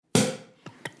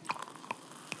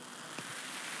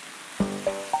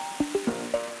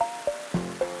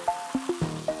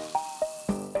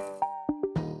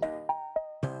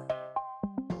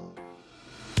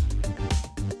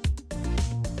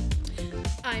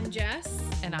I'm Jess.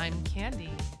 And I'm Candy.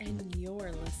 And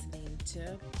you're listening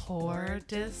to Poor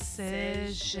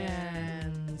Decisions.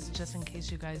 Just in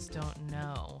case you guys don't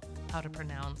know how to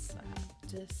pronounce that.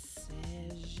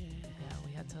 Decision. Yeah,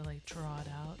 we had to draw it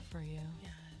out for you.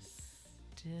 Yes.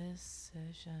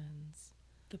 Decisions.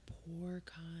 The poor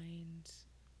kind.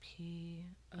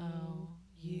 P-O-U-R.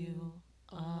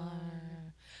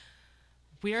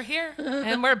 We are here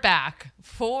and we're back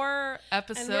for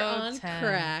episode And we're on 10.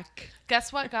 crack.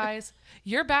 Guess what, guys?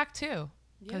 You're back too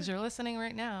because you're listening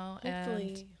right now.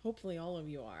 Hopefully all of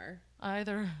you are.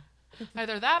 Either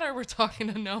that or we're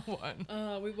talking to no one.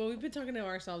 We've been talking to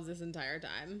ourselves this entire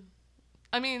time.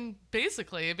 I mean,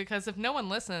 basically, because if no one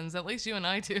listens, at least you and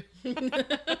I do.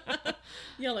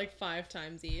 Yeah, 5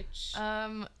 times each.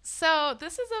 So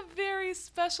this is a very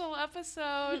special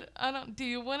episode. Do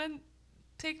you want to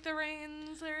take the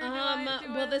reins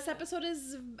or this episode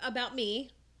is about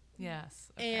me.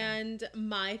 Yes. Okay. And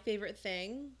my favorite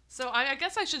thing. So I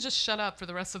guess I should just shut up for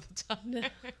the rest of the time.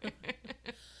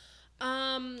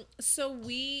 So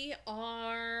we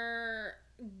are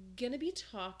gonna be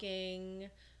talking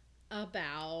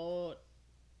about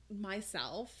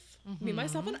myself, me,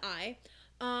 myself, and I,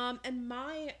 and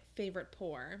my favorite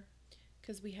pour,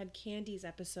 because we had Candy's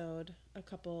episode a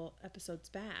couple episodes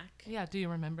back. Yeah, do you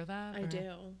remember that? I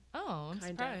do. Oh, I'm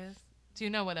surprised. Do you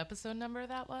know what episode number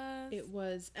that was? It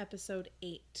was episode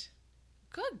 8.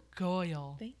 Good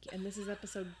goyle. Thank you. And this is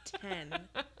episode 10.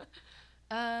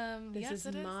 This is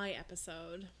my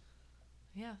episode.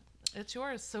 Yeah, it's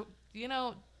yours. So,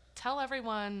 tell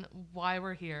everyone why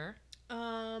we're here.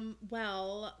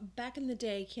 Well, back in the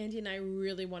day, Candy and I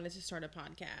really wanted to start a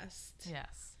podcast.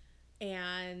 Yes.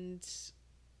 And,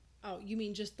 you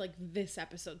mean just this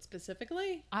episode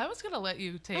specifically? I was going to let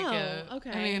you take it.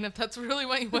 Okay. I mean, if that's really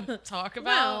what you want to talk about.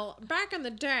 Well, back in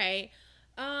the day,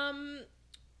 I'm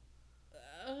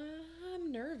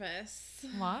nervous.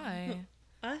 Why?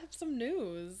 I have some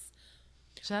news.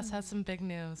 Jess has some big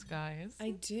news, guys.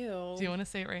 I do. Do you want to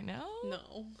say it right now?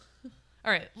 No.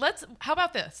 All right. How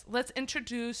about this? Let's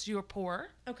introduce your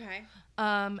pour. Okay.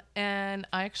 And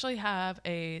I actually have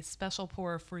a special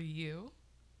pour for you.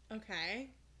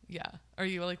 Okay. Yeah. Are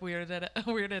you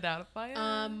weirded out by it?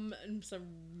 So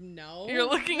no. You're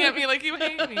looking at me like you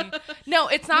hate me. No,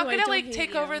 it's not No, gonna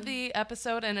take over the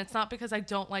episode, and it's not because I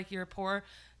don't like your pour.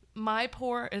 My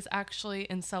pour is actually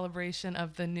in celebration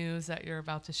of the news that you're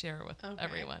about to share with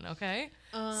everyone. Okay.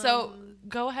 So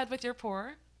go ahead with your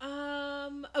pour.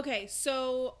 Okay.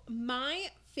 So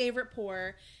my favorite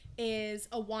pour is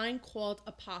a wine called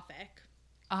Apothic.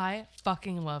 I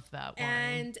fucking love that wine.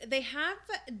 And they have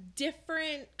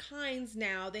different kinds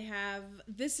now. They have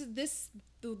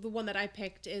the one that I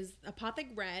picked is Apothic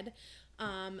Red.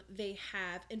 They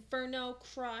have Inferno,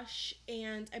 Crush,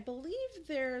 and I believe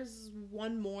there's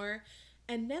one more.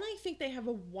 And then I think they have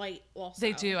a white also.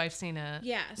 They do. I've seen it.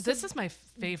 Yeah. So this is my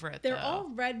favorite. They're all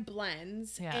red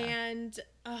blends. Yeah. And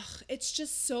it's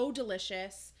just so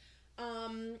delicious.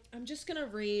 I'm just going to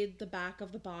read the back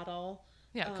of the bottle.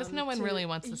 Yeah, because no one really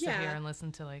wants to sit here and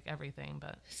listen to everything,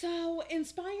 but... So,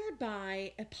 inspired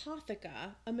by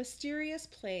Apotheca, a mysterious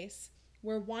place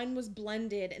where wine was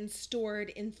blended and stored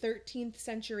in 13th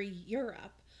century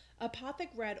Europe, Apothic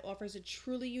Red offers a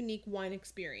truly unique wine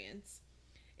experience.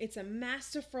 It's a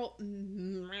masterful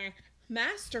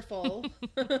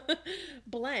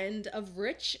blend of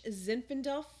rich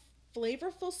Zinfandel,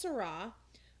 flavorful Syrah,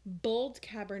 bold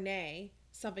Cabernet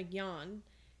Sauvignon,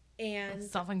 and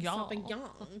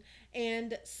Sauvignon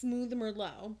and smooth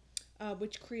Merlot,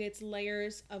 which creates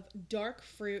layers of dark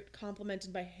fruit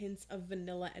complemented by hints of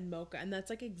vanilla and mocha. And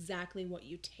that's exactly what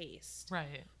you taste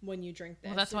when you drink this.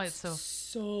 Well, that's why it's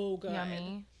so good.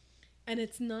 Yummy. And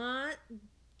it's not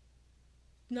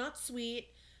sweet,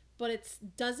 but it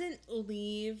doesn't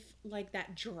leave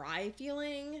that dry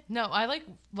feeling. No, I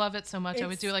love it so much. I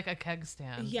would do a keg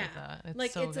stand. Yeah.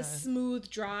 With that. It's a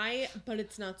smooth dry, but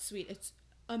it's not sweet. It's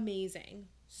amazing.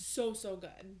 So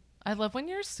good. I love when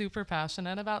you're super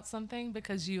passionate about something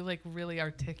because you really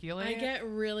articulate. I get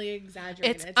really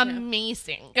exaggerated. It's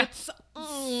amazing. It's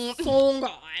so good.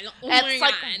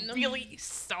 It's really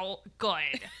so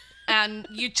good. And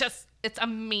it's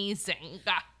amazing.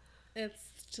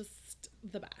 It's just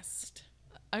the best.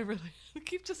 I really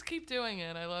keep doing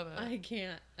it. I love it. I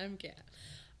can't.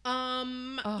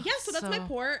 So that's my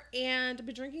pour, and I've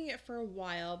been drinking it for a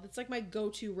while. It's my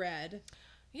go-to red.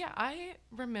 Yeah, I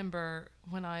remember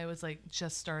when I was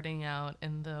just starting out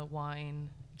in the wine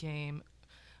game,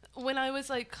 when I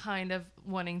was kind of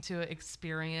wanting to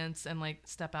experience and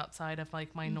step outside of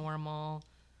my normal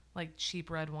cheap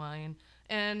red wine.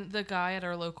 And the guy at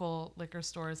our local liquor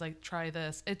store is like, try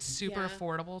this. It's super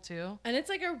affordable too. And it's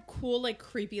like a cool, like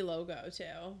creepy logo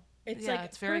too. It's like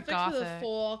it's very perfect gothic for the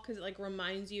fall because it like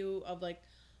reminds you of like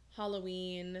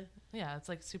Halloween. Yeah, it's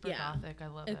like super gothic. I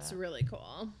love it. It's really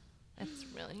cool. It's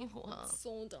really cool. It's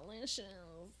so delicious.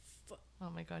 Oh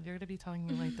my god, you're gonna be telling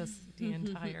me like this the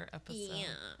entire episode. Yeah.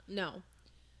 No.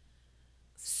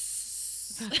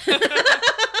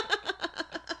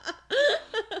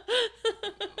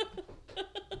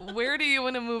 Where do you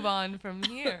want to move on from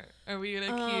here? Are we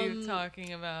gonna keep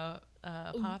talking about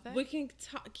Pothic? We can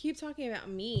keep talking about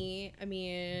me. I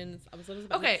mean, I was a little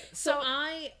bit okay. So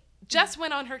I just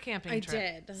went on her camping trip.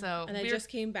 I did. So and I just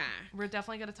came back. We're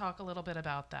definitely gonna talk a little bit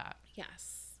about that.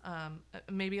 Yes.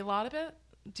 Maybe a lot of it.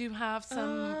 Do you have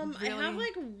some? I have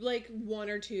like one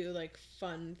or two like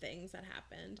fun things that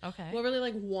happened. Okay. Well, really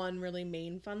like one really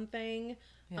main fun thing.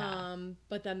 Yeah.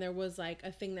 But then there was like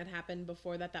a thing that happened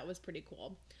before that was pretty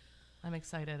cool. I'm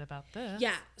excited about this.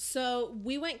 Yeah. So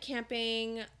we went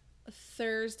camping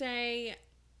Thursday,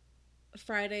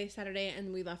 Friday, Saturday,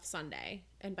 and we left Sunday.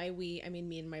 And by we, I mean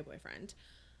me and my boyfriend.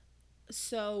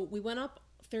 So we went up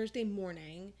Thursday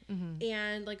morning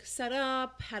and like set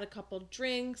up, had a couple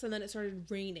drinks, and then it started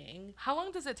raining. How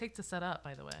long does it take to set up,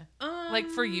 by the way? Like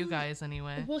for you guys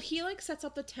anyway. Well, he like sets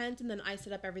up the tent and then I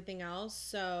set up everything else.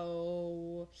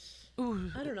 So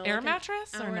I don't know. Air like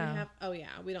mattress or no? Oh yeah,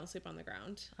 we don't sleep on the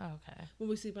ground. Oh, okay. Well,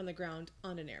 we sleep on the ground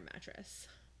on an air mattress.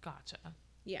 Gotcha.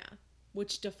 Yeah,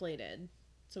 which deflated,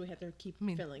 so we had to keep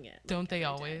filling it. Like, don't they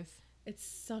always? Day. It's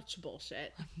such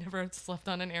bullshit. I've never slept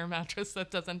on an air mattress that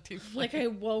doesn't deflate. Like I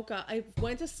woke up, I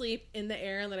went to sleep in the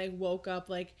air, and then I woke up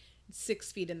like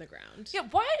 6 feet in the ground. Yeah,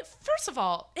 why? First of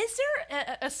all, is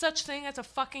there a such thing as a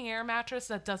fucking air mattress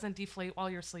that doesn't deflate while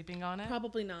you're sleeping on it?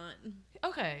 Probably not.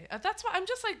 Okay, that's why I'm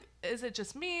just like, is it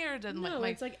just me or did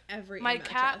it's like every my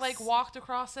cat like walked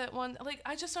across it one? Like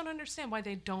I just don't understand why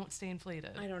they don't stay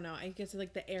inflated. I don't know. I guess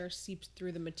like the air seeps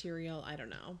through the material. I don't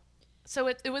know. So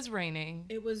it was raining.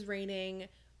 It was raining.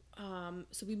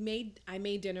 So I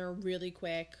made dinner really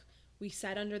quick. We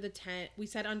sat under the tent. We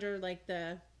sat under like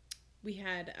we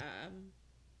had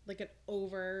like an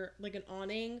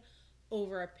awning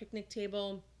over a picnic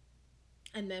table,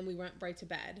 and then we went right to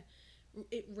bed.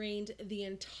 It rained the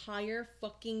entire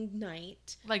fucking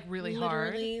night. Like really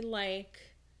hard. Literally like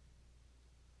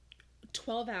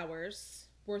 12 hours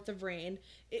worth of rain.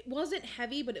 It wasn't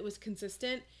heavy, but it was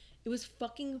consistent. It was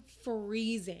fucking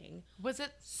freezing. Was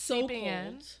it so seeping cold?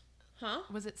 In? Huh?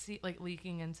 Was it like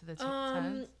leaking into the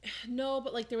tent? No,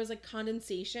 but like there was like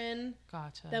condensation.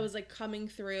 Gotcha. That was like coming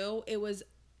through. It was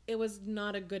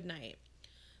not a good night.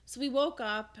 So we woke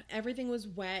up, everything was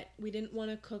wet. We didn't want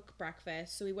to cook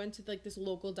breakfast, so we went to like this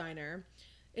local diner.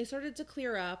 It started to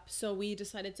clear up, so we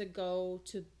decided to go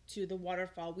to the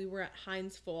waterfall. We were at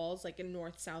Hines Falls, like in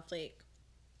North South Lake.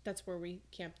 That's where we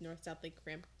camped, North South Lake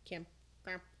camp.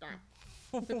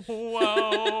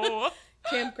 Whoa.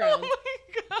 Campground. Oh my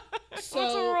god. So,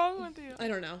 what's wrong with you? I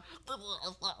don't know.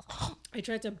 I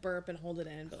tried to burp and hold it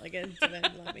in, but like it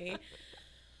didn't let me.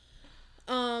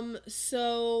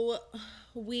 So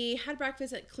we had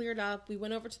breakfast, it cleared up. We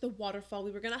went over to the waterfall.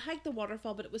 We were gonna hike the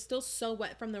waterfall, but it was still so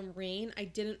wet from the rain. I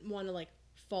didn't want to like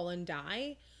fall and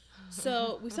die.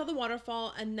 So we saw the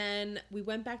waterfall, and then we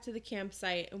went back to the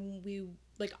campsite, and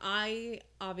I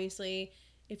obviously,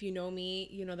 if you know me,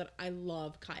 you know that I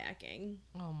love kayaking.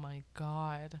 Oh my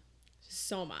god.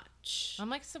 So much. I'm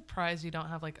like surprised you don't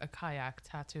have like a kayak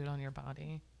tattooed on your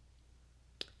body.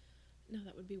 No,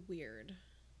 that would be weird.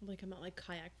 Like I'm not like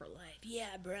kayak for life.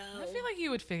 Yeah, bro. I feel like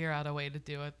you would figure out a way to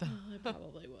do it though. Oh, I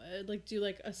probably would. Like do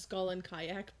like a skull and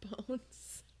kayak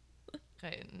bones.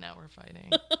 Okay, now we're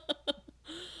fighting.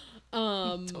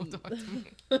 Don't talk to me.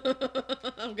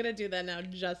 I'm gonna do that now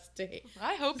just to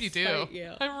I hope you do.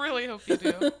 You. I really hope you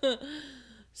do.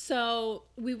 So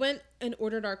we went and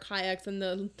ordered our kayaks, and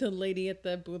the lady at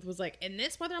the booth was like, "In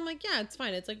this weather?" I'm like, "Yeah, it's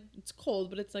fine. It's like it's cold,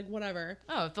 but it's like whatever."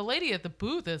 Oh, the lady at the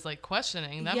booth is like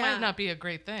questioning. That might not be a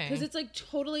great thing because it's like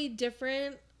totally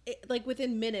different. Like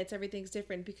within minutes, everything's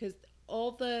different because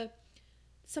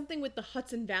something with the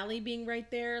Hudson Valley being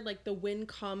right there. Like the wind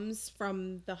comes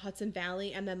from the Hudson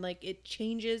Valley, and then like it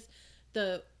changes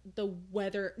the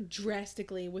weather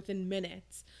drastically within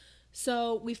minutes.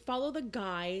 So we follow the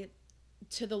guy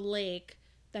to the lake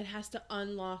that has to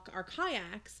unlock our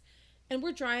kayaks, and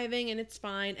we're driving and it's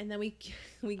fine, and then we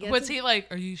get was he like,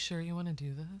 are you sure you want to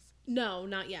do this? No,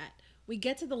 not yet. We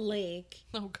get to the lake.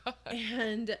 Oh god.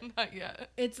 And not yet.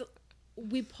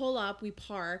 We pull up, we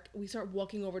park, we start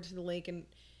walking over to the lake, and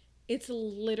it's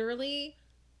literally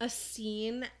a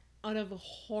scene out of a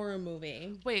horror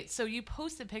movie. Wait, so you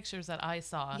posted pictures that I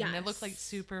saw, and it looked like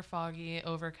super foggy,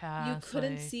 overcast. You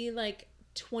couldn't see like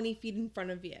 20 feet in front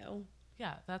of you.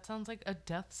 Yeah, that sounds like a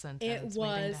death sentence. It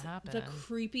was the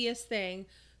creepiest thing.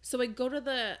 So I go to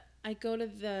the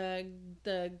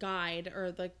guide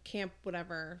or the camp,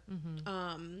 whatever.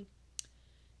 Mm-hmm.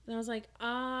 And I was like,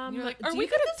 you're like, are we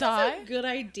gonna die? Is a good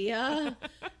idea.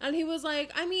 And he was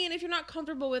like, I mean, if you're not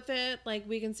comfortable with it, like,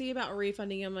 we can see about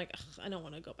refunding you. I'm like, I don't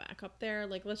want to go back up there.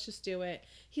 Like, let's just do it.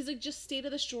 He's like, just stay to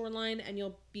the shoreline and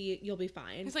you'll be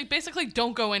fine. He's like, basically,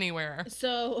 don't go anywhere.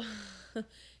 So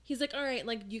he's like, all right,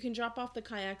 like, you can drop off the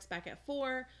kayaks back at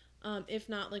 4. If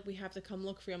not, like, we have to come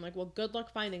look for you. I'm like, well, good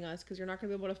luck finding us because you're not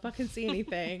going to be able to fucking see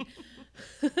anything.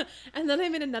 And then I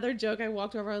made another joke. I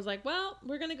walked over. I was like, well,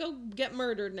 we're going to go get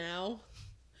murdered now.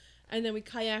 And then we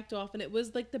kayaked off, and it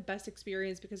was, like, the best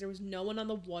experience because there was no one on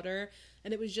the water,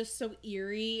 and it was just so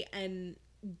eerie and,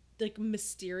 like,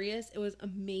 mysterious. It was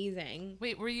amazing.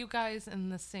 Wait, were you guys in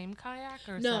the same kayak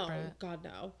or separate? No, God,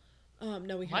 no.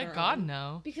 No, we had My our God, own.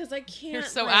 no. Because I can't. You're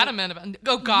so adamant about.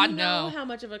 Oh God, you no. know how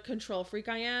much of a control freak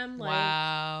I am. Like,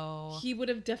 wow. He would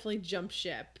have definitely jumped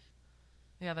ship.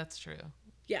 Yeah, that's true.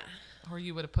 Yeah. Or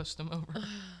you would have pushed him over.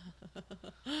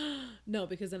 No,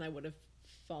 because then I would have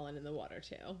fallen in the water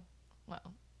too.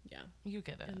 Well. Yeah. You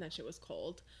get it. And that shit was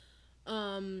cold.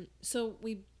 So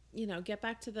we, get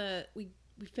back to we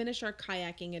finished our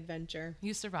kayaking adventure.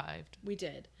 You survived. We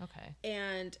did. Okay.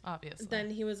 And obviously, then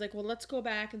he was like, well, let's go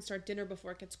back and start dinner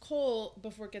before it gets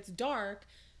dark,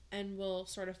 and we'll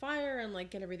start a fire and, like,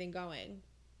 get everything going.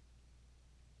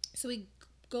 So we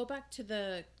go back to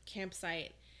the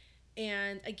campsite,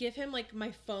 and I give him, like,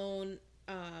 my phone,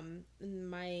 and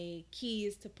my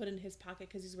keys to put in his pocket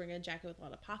because he's wearing a jacket with a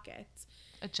lot of pockets.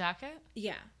 A jacket?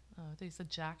 Yeah. Oh, I thought you said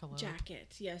jackalope.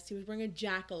 Jacket, yes. He was wearing a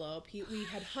jackalope. We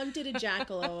had hunted a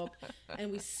jackalope,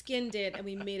 and we skinned it, and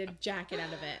we made a jacket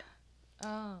out of it.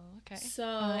 Oh, okay. So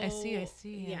I see.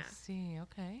 Yeah. I see.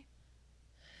 Okay.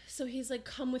 So he's like,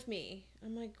 come with me.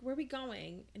 I'm like, where are we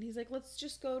going? And he's like, let's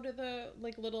just go to the,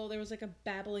 like, there was, like, a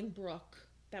babbling brook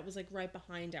that was, like, right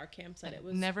behind our campsite. It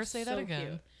was never say so that again.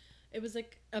 Cute. It was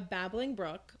like a babbling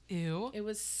brook. Ew. It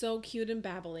was so cute and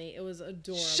babbly. It was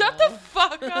adorable. Shut the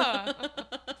fuck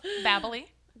up. Babbly.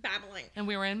 Babbling. And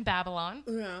we were in Babylon.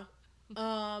 Yeah.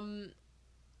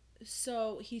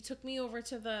 So he took me over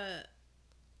to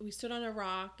we stood on a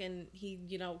rock, and he,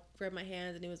 grabbed my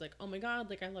hand, and he was like, oh my God,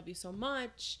 like, I love you so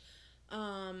much.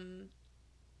 You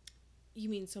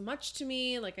mean so much to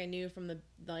me. Like, I knew from the,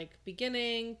 like,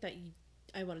 beginning that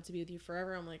I wanted to be with you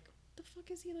forever. I'm like, what the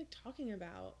fuck is he, like, talking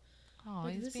about? Oh,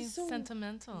 like, he's being so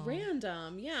sentimental.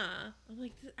 Random, yeah. I'm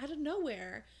like, out of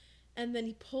nowhere. And then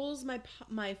he pulls my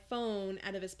phone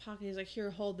out of his pocket. He's like,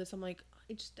 here, hold this. I'm like,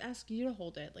 I just asked you to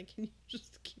hold it. Like, can you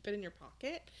just keep it in your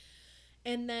pocket?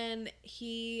 And then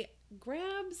he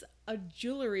grabs a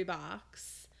jewelry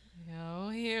box. Oh,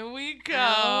 here we go.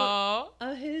 Out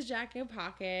of his jacket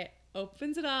pocket,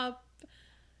 opens it up,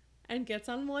 and gets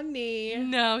on one knee.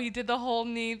 No, he did the whole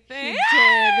knee thing. He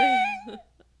did.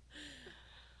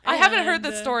 I haven't heard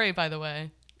the story, by the way.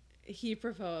 He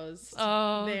proposed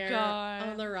there God.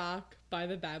 On the rock by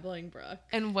the babbling brook.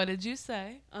 And what did you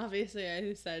say? Obviously,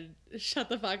 I said, shut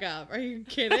the fuck up. Are you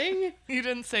kidding? You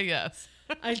didn't say yes.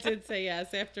 I did say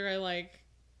yes after I, like,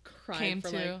 cried for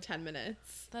like 10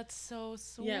 minutes. That's so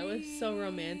sweet. Yeah, it was so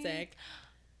romantic.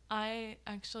 I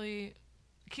actually...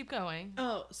 Keep going.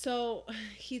 Oh, so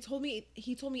he told me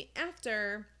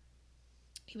after...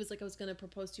 He was like, I was going to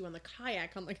propose to you on the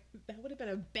kayak. I'm like, that would have been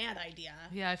a bad idea.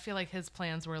 Yeah, I feel like his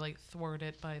plans were, like,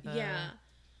 thwarted by the... Yeah.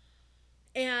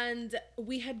 And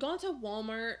we had gone to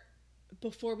Walmart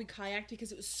before we kayaked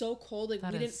because it was so cold. Like,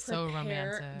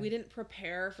 we didn't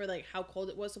prepare for, like, how cold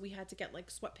it was. So we had to get, like,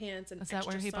 sweatpants and extra socks. Is that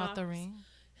where he bought the ring?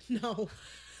 No.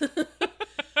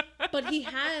 But he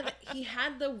had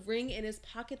the ring in his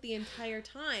pocket the entire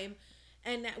time.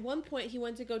 And at one point he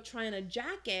went to go try on a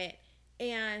jacket,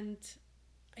 and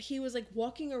he was, like,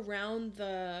 walking around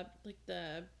the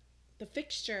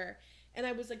fixture, and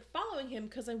I was, like, following him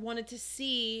because I wanted to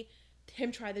see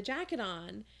him try the jacket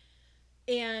on.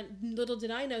 And little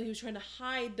did I know he was trying to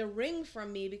hide the ring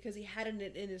from me because he had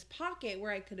it in his pocket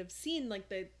where I could have seen, like,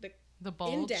 the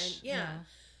bulge indent. Yeah.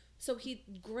 So he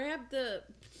grabbed the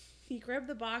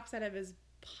box out of his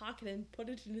pocket and put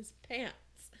it in his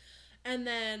pants. And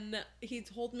then he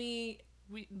told me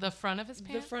the front of his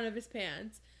pants? The front of his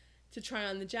pants to try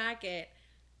on the jacket.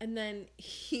 And then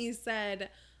he said,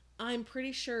 I'm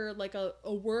pretty sure, like,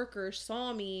 a worker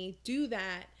saw me do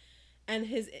that. And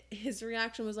his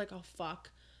reaction was like, oh,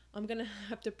 fuck. I'm gonna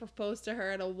have to propose to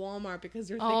her at a Walmart because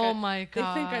they think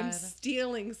I'm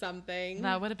stealing something.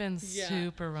 That would have been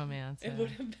super romantic. It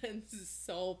would have been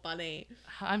so funny.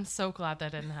 I'm so glad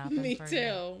that didn't happen. Me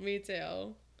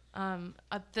too.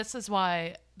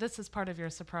 This is part of your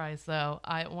surprise, though.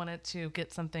 I wanted to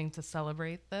get something to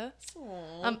celebrate this.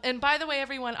 And by the way,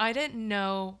 everyone, I didn't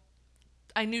know.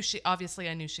 I knew she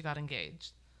got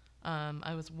engaged.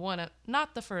 I was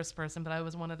not the first person, but I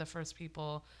was one of the first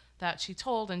people that she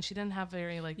told, and she didn't have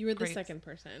very you were the second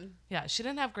person. Yeah, she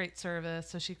didn't have great service,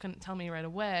 so she couldn't tell me right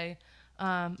away.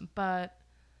 But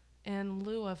in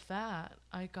lieu of that,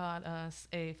 I got us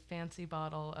a fancy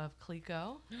bottle of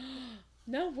Clico.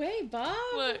 No way, Bob.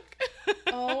 Look.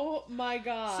 Oh my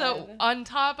God. So on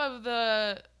top of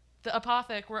the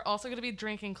Apothic, we're also going to be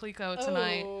drinking Clico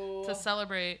tonight to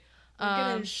celebrate. We're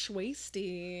getting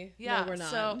schwasty. Yeah, no, we're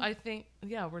not. So I think,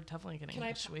 we're definitely getting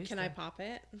schwasty. Can I pop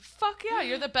it? Fuck yeah,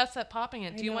 you're the best at popping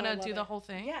it. Do you want to do the whole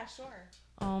thing? Yeah, sure.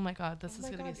 Oh my God, this is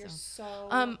gonna be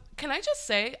so. Can I just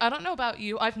say, I don't know about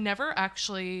you, I've never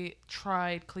actually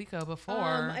tried Clico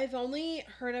before. I've only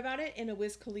heard about it in a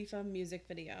Wiz Khalifa music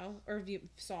video or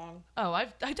song. Oh, I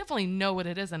definitely know what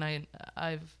it is, and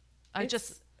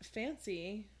it's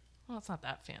fancy. Well, it's not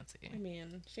that fancy. I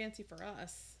mean, fancy for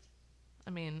us. I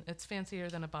mean, it's fancier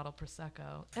than a bottle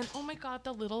Prosecco. And oh my God,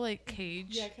 the little cage.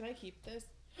 Yeah, can I keep this?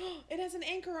 It has an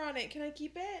anchor on it. Can I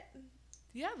keep it?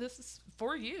 Yeah, this is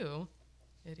for you,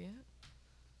 idiot.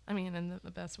 I mean, in the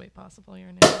best way possible, you're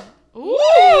an idiot.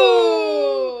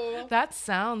 Ooh! That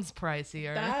sounds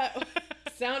pricier. That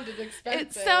sounded expensive.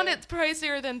 It sounded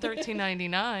pricier than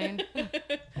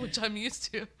 $13.99, which I'm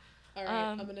used to. All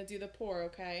right, I'm going to do the pour,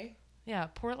 okay? Yeah,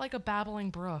 pour it like a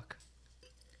babbling brook.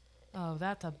 Oh,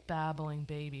 that's a babbling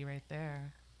baby right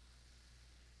there.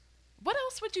 What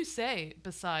else would you say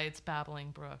besides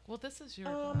babbling brook? Well, this is your...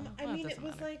 I mean, it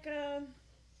was matter.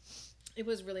 It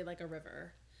was really like a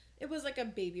river. It was like a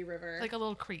baby river. Like a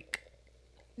little creek.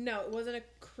 No, it wasn't a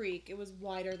creek. It was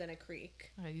wider than a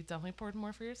creek. Okay, you definitely poured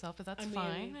more for yourself, but that's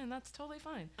fine, and that's totally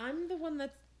fine. I'm the one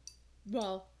that's...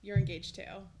 Well, you're engaged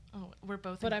too. Oh, we're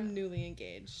both... But I'm newly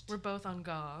engaged. We're both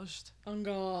engaged.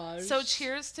 Engaged. So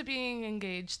cheers to being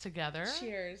engaged together.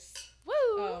 Cheers. Woo!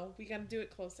 Oh, we gotta do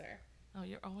it closer. Oh,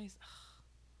 you're always...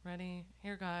 Ready?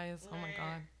 Here, guys. Oh, my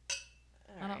God.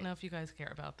 I don't know if you guys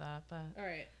care about that, but... All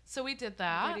right. So we did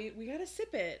that. Ready? We gotta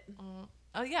sip it.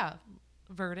 Oh, yeah.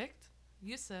 Verdict.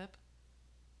 You sip.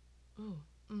 Ooh,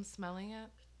 I'm smelling it.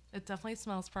 It definitely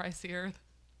smells pricier.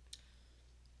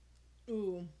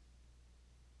 Ooh.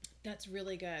 That's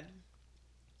really good.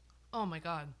 Oh my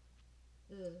God.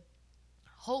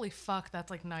 Holy fuck,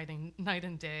 that's like night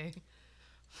and day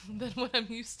than what I'm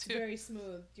used to. It's very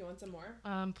smooth. Do you want some more?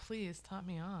 Please top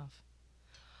me off.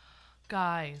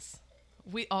 Guys,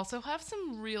 we also have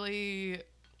some really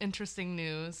interesting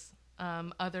news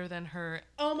other than her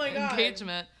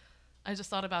engagement. I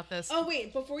just thought about this. Oh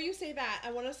wait, before you say that,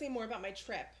 I want to say more about my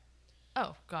trip.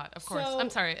 Oh, God, of course. I'm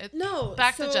sorry.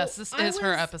 To Jess. This is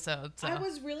her episode. So. I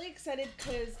was really excited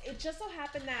because it just so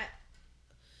happened that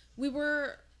we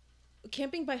were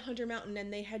camping by Hunter Mountain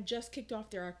and they had just kicked off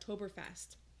their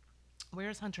Oktoberfest.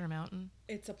 Where's Hunter Mountain?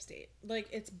 It's upstate. Like,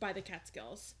 it's by the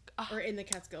Catskills. Or in the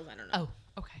Catskills, I don't know.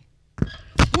 Oh, okay.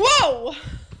 Whoa!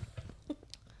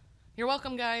 You're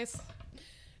welcome, guys.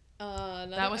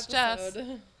 That was Jess.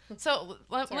 So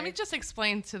let me just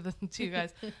explain to you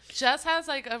guys. Jess has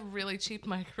like a really cheap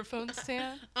microphone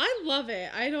stand. I love it.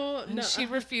 I don't know. She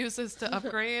refuses to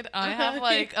upgrade. I have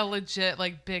like a legit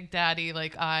like Big Daddy.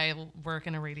 Like I work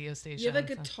in a radio station. You have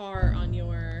a guitar on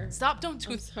your. Stop! Don't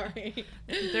do. Sorry.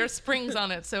 There's springs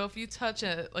on it, so if you touch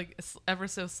it like ever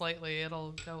so slightly,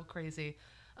 it'll go crazy.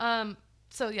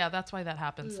 So yeah, that's why that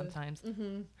happens sometimes.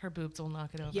 Mm-hmm. Her boobs will knock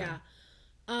it over. Yeah.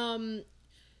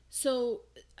 So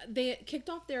they kicked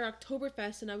off their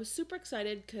Oktoberfest, and I was super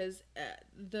excited because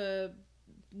the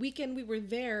weekend we were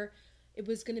there, it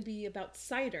was going to be about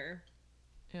cider.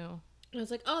 Yeah. And I was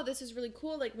like, oh, this is really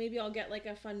cool. Like, maybe I'll get like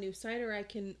a fun new cider I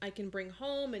can bring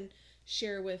home and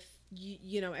share with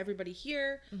everybody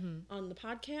here on the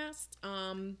podcast.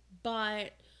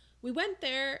 But we went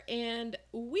there, and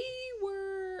we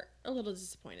were a little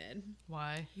disappointed.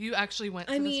 Why? You actually went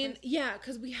to this place? Yeah,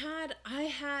 because I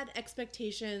had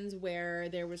expectations where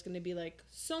there was going to be like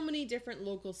so many different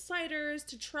local ciders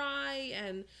to try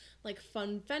and like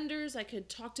fun vendors. I could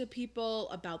talk to people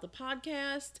about the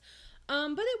podcast.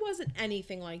 But it wasn't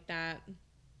anything like that.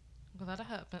 Well, that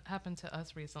happened to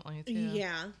us recently too.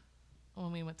 Yeah.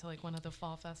 When we went to like one of the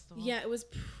fall festivals. Yeah, it was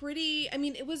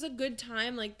it was a good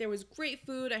time. Like there was great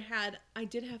food. I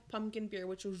did have pumpkin beer,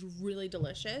 which was really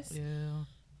delicious. Yeah.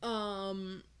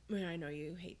 Yeah, I know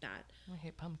you hate that. I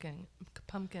hate pumpkin.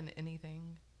 Pumpkin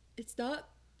anything. It's not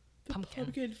the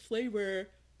pumpkin flavor.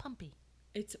 Pumpy.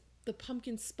 It's the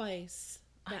pumpkin spice.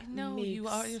 I know you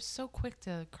are. You're so quick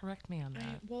to correct me on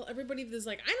that. Well, everybody is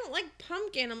like, I don't like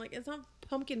pumpkin. I'm like, it's not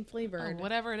pumpkin flavored. Oh,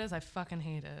 whatever it is, I fucking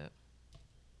hate it.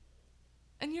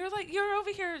 And you're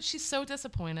over here. She's so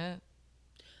disappointed.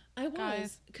 I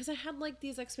was, because I had like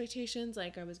these expectations,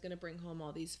 like I was gonna bring home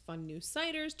all these fun new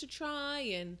ciders to try,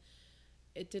 and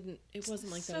it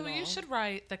wasn't like that at all. So you should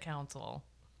write the council.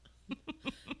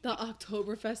 The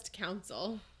Oktoberfest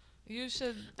Council. You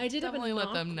should definitely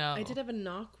let them know. I did have a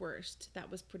knockwurst. That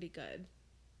was pretty good.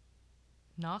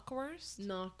 Knockwurst?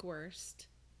 Knockwurst.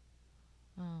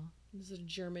 Oh. This is a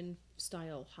German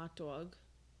style hot dog.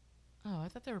 Oh, I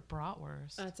thought they were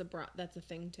bratwurst. That's a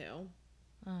thing too.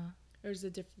 There's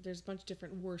a bunch of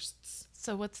different wursts.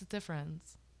 So what's the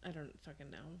difference? I don't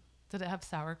fucking know. Did it have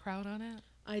sauerkraut on it?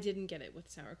 I didn't get it with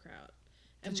sauerkraut.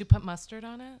 Did you put mustard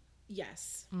on it?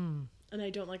 Yes. And I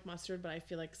don't like mustard, but I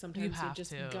feel like sometimes you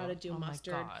just gotta do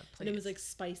mustard. My God, and it was like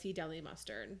spicy deli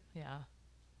mustard. Yeah.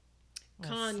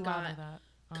 Con got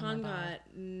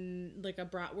like a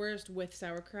bratwurst with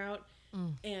sauerkraut.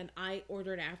 And I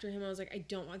ordered after him. I was like, I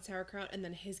don't want sauerkraut. And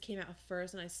then his came out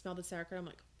first, and I smelled the sauerkraut. I'm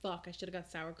like, fuck, I should have got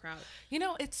sauerkraut. You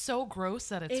know, it's so gross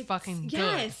that it's fucking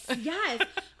good. Yes.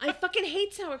 I fucking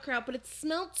hate sauerkraut, but it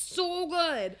smelled so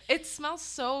good. It smells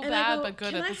so bad, but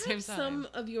good at the same time. Can I have some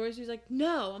of yours? He's like,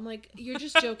 no. I'm like, you're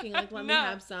just joking. Like, let me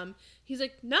have some. He's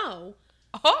like, no.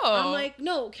 Oh. I'm like,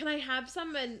 no, can I have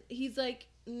some? And he's like,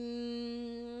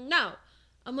 no.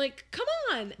 I'm like, come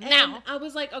on. And now. I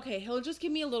was like, okay, he'll just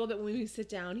give me a little bit when we sit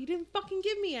down. He didn't fucking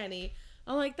give me any.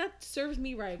 I'm like, that serves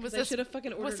me right, because I should have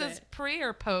fucking ordered it. Was this pre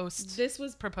or post? This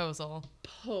was proposal.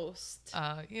 Post.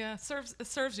 Yeah, it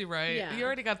serves you right. Yeah. You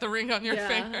already got the ring on your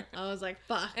finger. I was like,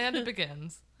 fuck. And it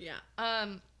begins. Yeah.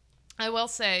 I will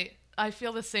say, I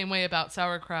feel the same way about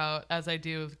sauerkraut as I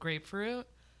do with grapefruit.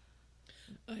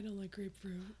 I don't like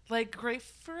grapefruit. Like,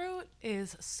 grapefruit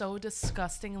is so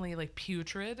disgustingly, like,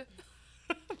 putrid.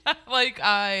 Like,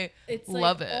 it's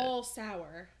love like it. All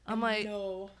sour. I'm like,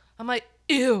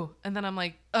 ew. And then I'm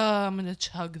like, I'm going to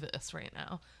chug this right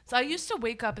now. So I used to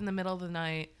wake up in the middle of the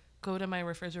night, go to my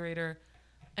refrigerator,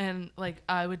 and like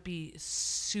I would be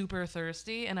super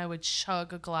thirsty, and I would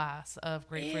chug a glass of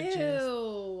grapefruit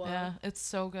juice. Yeah, it's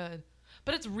so good.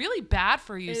 But it's really bad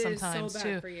for you sometimes,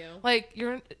 too. For you. Like,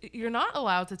 you're not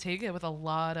allowed to take it with a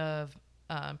lot of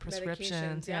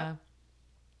prescriptions. Yeah.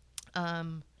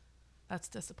 That's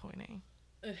disappointing.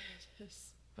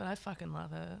 But I fucking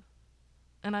love it.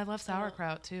 And I love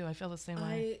sauerkraut too. I feel the same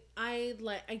way. I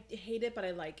hate it, but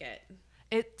I like it.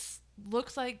 It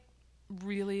looks like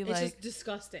really it's just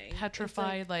disgusting.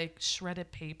 Petrified, like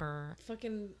shredded paper.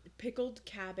 Fucking pickled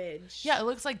cabbage. Yeah, it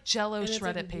looks like Jello and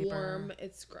shredded it's like paper. Warm.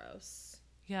 It's gross.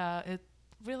 Yeah, it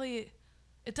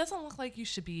doesn't look like you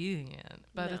should be eating it,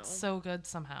 but it's so good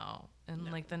somehow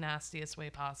in like the nastiest way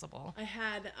possible. I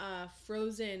had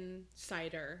frozen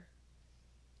cider.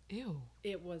 Ew.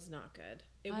 It was not good.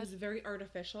 It was very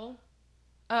artificial.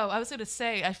 Oh, I was going to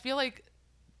say, I feel like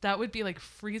that would be like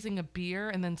freezing a beer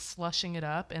and then slushing it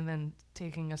up and then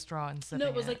taking a straw and sipping it. No,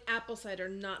 it was like apple cider,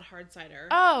 not hard cider.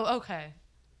 Oh, okay.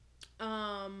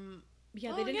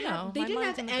 Yeah, they didn't have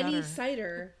any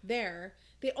cider there.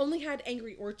 They only had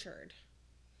Angry Orchard,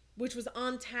 which was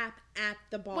on tap at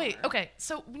the bar. Wait, okay.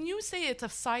 So when you say it's a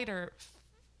cider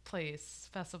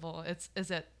festival,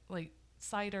 is it like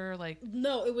cider, like...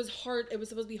 No, it was hard. It was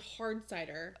supposed to be hard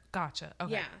cider. Gotcha.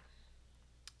 Okay. Yeah.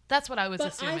 That's what I was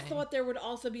assuming. But I thought there would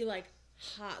also be like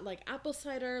hot, like apple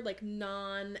cider, like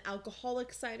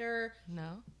non-alcoholic cider.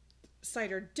 No.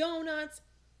 Cider donuts.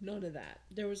 None of that.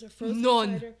 There was a frozen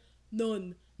cider.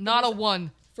 None. Not a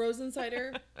one. Frozen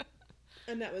cider.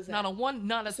 And that was it. Not a one,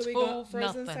 not a two, So we got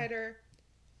frozen nothing. cider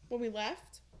when we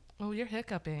left. Oh, you're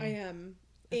hiccuping. I am.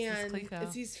 And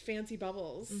it's these fancy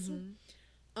bubbles.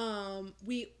 Mm-hmm.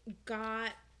 We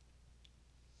got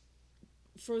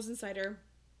frozen cider,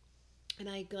 and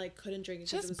I like couldn't drink it.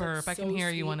 Just it was, burp. like, I can hear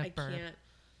sweet. you want to burp. Can't.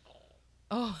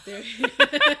 Oh, there.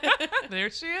 There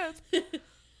she is.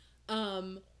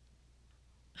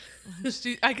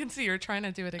 I can see you're trying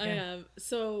to do it again. I am.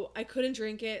 So I couldn't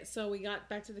drink it. So we got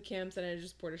back to the camps, and I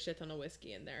just poured a shit ton of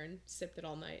whiskey in there and sipped it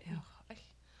all night.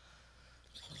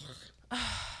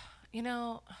 You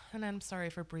know, and I'm sorry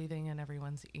for breathing in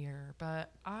everyone's ear, but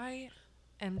I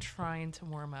am trying to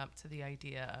warm up to the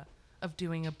idea of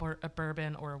doing a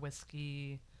bourbon or a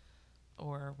whiskey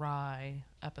or rye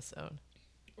episode.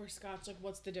 Or scotch. Like,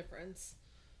 what's the difference?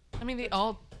 I mean,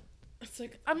 all... It's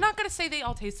like... I'm not going to say they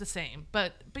all taste the same,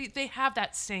 but they have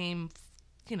that same,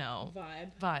 you know...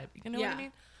 Vibe. You know what I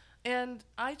mean? And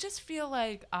I just feel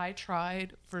like I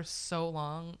tried for so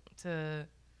long to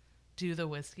do the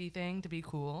whiskey thing to be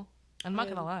cool. I'm not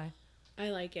gonna lie. I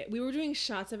like it. We were doing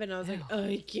shots of it, and I was like,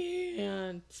 I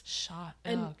can't. Shot.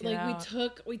 And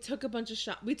we took a bunch of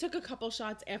shots. We took a couple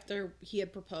shots after he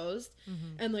had proposed,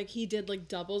 and like he did like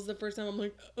doubles the first time. I'm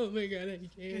like, oh my god, I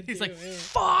can't. He's like,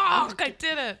 fuck, I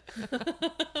did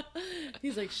it.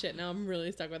 He's like, shit. Now I'm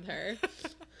really stuck with her.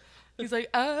 He's like,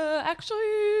 actually,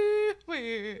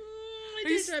 wait. I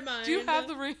changed my mind. Do you have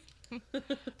the ring?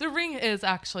 The ring is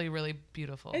actually really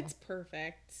beautiful. It's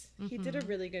perfect. He did a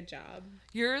really good job.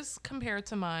 Yours compared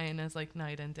to mine is like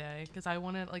night and day because I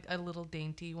wanted like a little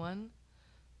dainty one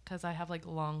because I have like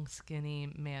long,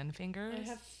 skinny man fingers. I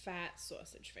have fat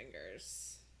sausage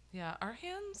fingers. Yeah, our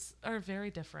hands are very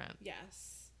different.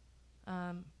 Yes.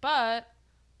 But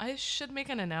I should make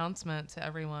an announcement to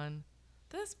everyone.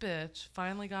 This bitch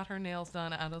finally got her nails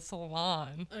done at a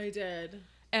salon. I did.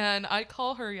 And I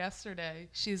call her yesterday.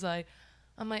 She's like,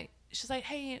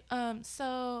 hey,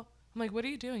 so I'm like, what are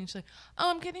you doing? She's like, oh,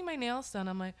 I'm getting my nails done.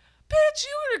 I'm like, bitch,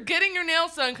 you were getting your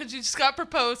nails done because you just got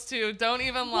proposed to. Don't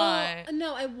even lie.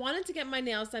 No, I wanted to get my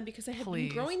nails done because I had been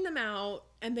growing them out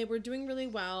and they were doing really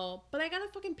well. But I gotta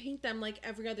fucking paint them like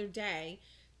every other day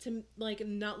to like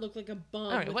not look like a bum.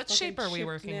 All right, what shape are we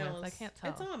working with? I can't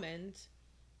tell. It's almond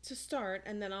to start,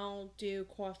 and then I'll do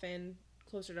coffin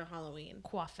closer to Halloween.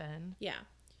 Coffin. Yeah.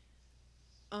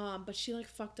 But she like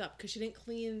fucked up because she didn't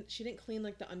clean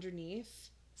like the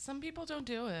underneath. Some people don't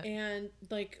do it. And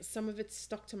like some of it's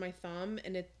stuck to my thumb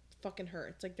and it fucking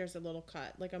hurts. Like there's a little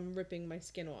cut. Like I'm ripping my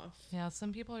skin off. Yeah,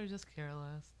 some people are just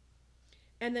careless.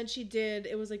 And then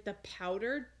it was like the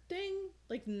powdered thing,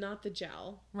 like not the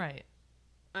gel. Right.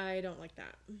 I don't like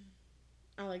that.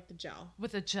 I like the gel.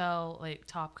 With a gel like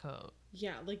top coat.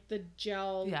 Yeah, like the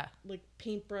gel, like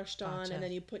paintbrushed on, and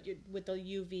then you put with the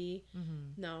UV.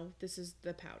 Mm-hmm. No, this is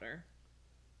the powder.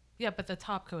 Yeah, but the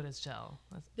top coat is gel.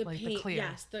 The like paint, the clear.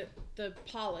 Yes, the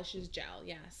polish is gel.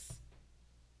 Yes.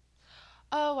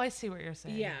 Oh, I see what you're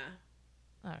saying. Yeah.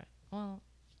 All right. Well.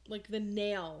 Like the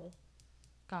nail.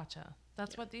 Gotcha.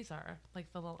 That's what these are.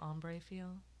 Like the little ombre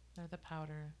feel. They're the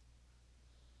powder.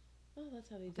 Oh, that's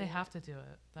how they do it. They have to do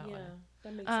it that way. Yeah,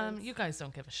 that makes sense. You guys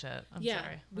don't give a shit. I'm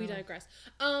sorry. We digress.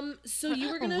 So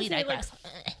you were gonna say like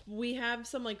we have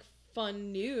some like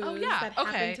fun news that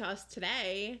happened to us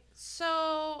today.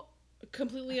 So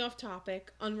completely off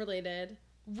topic, unrelated.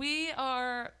 We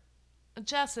are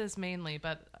Jess is mainly,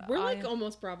 but we're like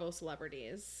almost Bravo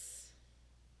celebrities.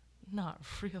 Not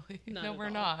really. No, we're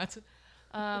not.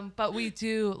 But we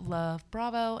do love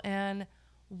Bravo, and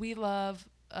we love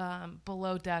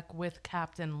Below Deck with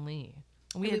Captain Lee.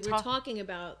 We were talking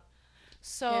about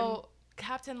him.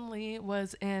 Captain Lee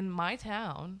was in my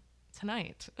town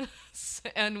tonight,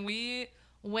 and we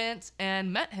went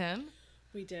and met him.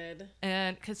 We did,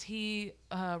 and because he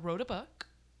wrote a book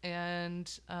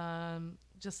and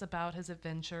just about his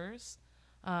adventures,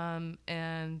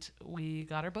 and we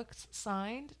got our books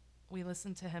signed. We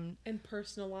listened to him and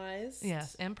personalized.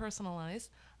 Yes, and personalized.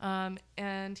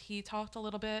 And he talked a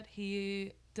little bit.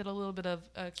 He did a little bit of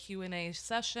a Q&A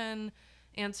session,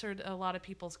 answered a lot of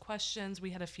people's questions.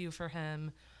 We had a few for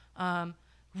him.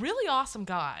 Really awesome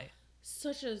guy.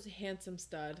 Such a handsome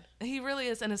stud. He really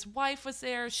is. And his wife was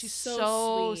there. She's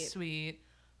so sweet.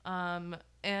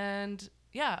 And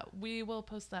yeah, we will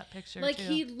post that picture like too.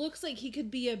 He looks like he could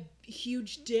be a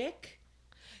huge dick.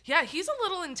 Yeah, he's a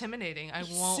little intimidating. I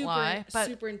won't lie, but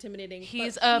super intimidating.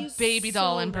 He's a baby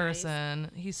doll in person.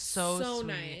 He's so sweet.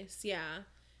 Nice. Yeah.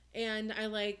 And I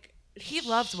like he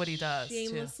loves what he does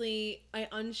shamelessly too. I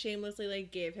unshamelessly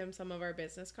like gave him some of our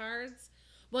business cards.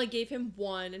 Well, I gave him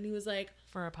one and he was like,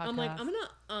 for a podcast. I'm like, I'm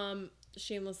gonna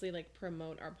shamelessly like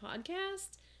promote our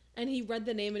podcast, and he read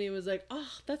the name and he was like,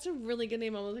 oh, that's a really good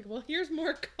name. I was like, well, here's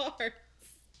more cards.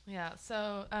 Yeah,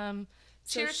 so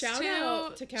cheers to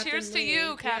Captain cheers Lee. To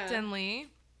you, Captain Lee.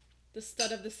 The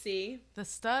stud of the sea. The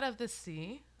stud of the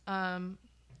sea.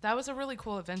 That was a really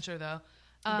cool adventure though.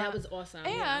 That was awesome.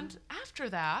 And after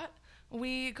that,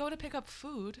 we go to pick up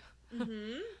food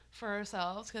for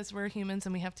ourselves because we're humans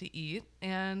and we have to eat.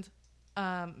 And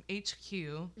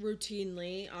HQ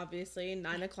routinely, obviously,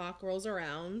 9:00 rolls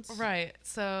around. Right.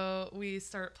 So we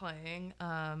start playing,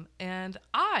 and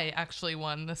I actually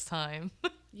won this time.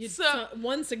 You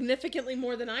won significantly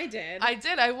more than I did.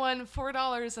 I won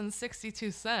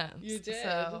 $4.62. You did.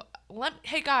 So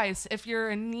hey guys, if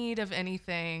you're in need of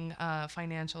anything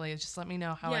financially, just let me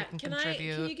know how I can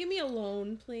contribute. Can you give me a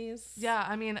loan, please? Yeah,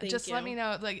 I mean, let me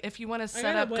know. Like, if you want to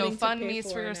set up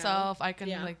GoFundMe's for yourself, I can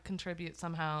like contribute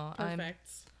somehow. Perfect.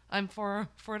 I'm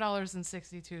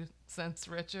 $4.62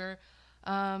 richer.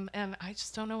 And I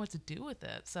just don't know what to do with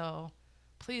it. So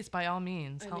please, by all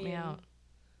means, help me out.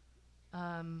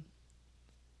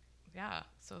 Yeah.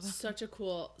 So such a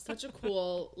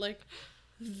cool, like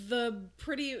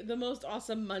the most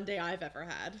awesome Monday I've ever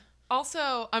had.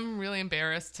 Also, I'm really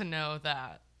embarrassed to know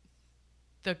that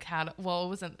it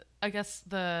wasn't, I guess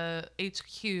the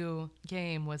HQ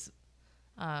game was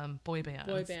boy bands.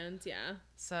 Boy bands, yeah.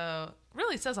 So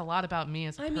really says a lot about me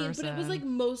as a person. But it was like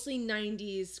mostly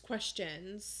 90s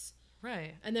questions.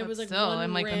 Right. And there was like still, one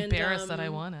I'm like random, embarrassed that I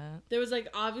won it. There was like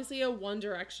obviously a One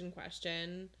Direction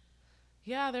question.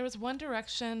 Yeah, there was One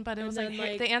Direction, but it was like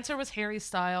the answer was Harry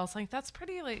Styles. Like that's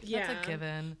pretty that's a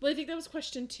given. Well, I think that was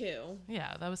question 2.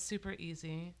 Yeah, that was super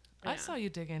easy. Yeah. I saw you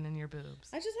digging in your boobs.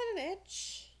 I just had an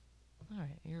itch. All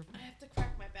right, I have to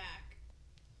crack my back.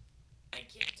 I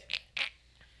can't do it.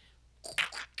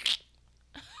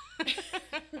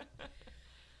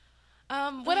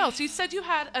 What else? You said you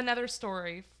had another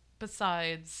story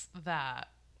besides that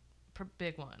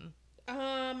big one.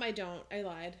 I don't. I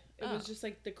lied. It was just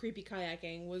like the creepy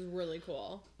kayaking was really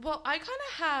cool. Well, I kind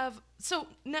of have. So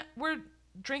we're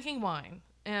drinking wine,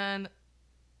 and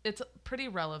it's pretty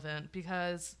relevant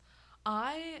because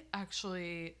I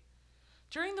actually,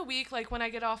 during the week, like when I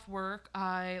get off work,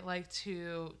 I like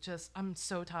to I'm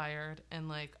so tired and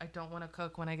like I don't want to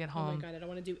cook when I get home. Oh my God, I don't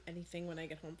want to do anything when I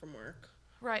get home from work.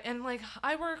 Right. And like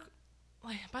I work,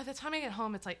 like by the time I get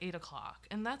home, it's like 8:00,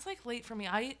 and that's like late for me.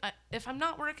 I if I'm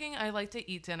not working, I like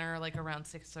to eat dinner like around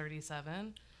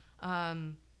 6:37.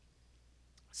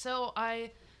 So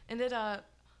I ended up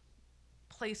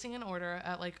placing an order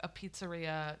at like a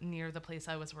pizzeria near the place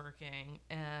I was working,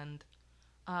 and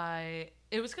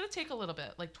it was gonna take a little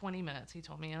bit, like 20 minutes. He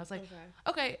told me, and I was like,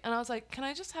 okay. And I was like, can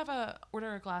I just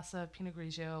order a glass of Pinot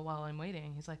Grigio while I'm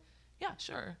waiting? He's like, yeah,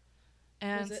 sure.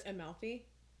 And was it Amalfi?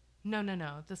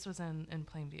 No. This was in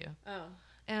Plainview. Oh.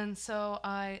 And so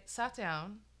I sat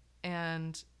down,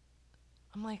 and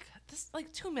I'm like, this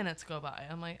like 2 minutes go by.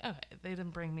 I'm like, okay, they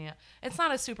didn't bring me. It's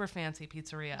not a super fancy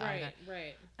pizzeria either.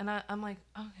 Right. And I'm like,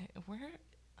 okay, where?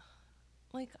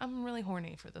 Like, I'm really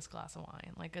horny for this glass of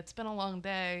wine. Like, it's been a long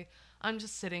day. I'm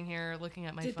just sitting here looking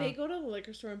at my phone. Did they go to the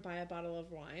liquor store and buy a bottle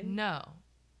of wine? No.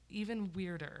 Even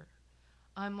weirder.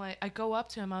 I'm like, I go up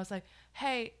to him. I was like,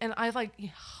 hey, and I like,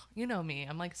 you know me.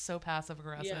 I'm like so passive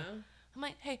aggressive. Yeah. I'm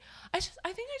like, hey, I think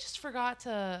I just forgot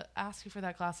to ask you for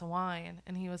that glass of wine.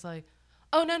 And he was like,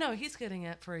 oh, no, he's getting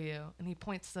it for you. And he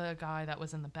points to the guy that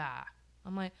was in the back.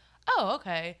 I'm like, oh,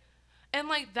 okay. And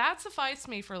like, that sufficed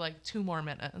me for like 2 more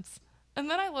minutes. And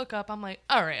then I look up, I'm like,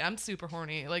 all right, I'm super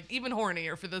horny, like even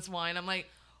hornier for this wine. I'm like,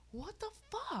 what the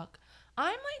fuck?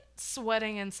 I'm like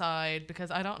sweating inside because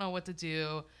I don't know what to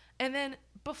do. And then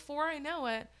before I know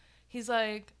it, he's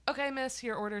like, okay, miss,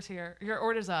 your order's here. Your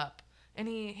order's up. And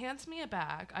he hands me a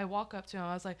bag. I walk up to him.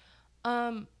 I was like,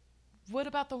 what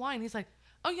about the wine? He's like,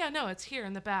 oh yeah, no, it's here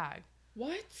in the bag.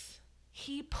 What?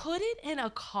 He put it in a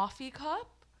coffee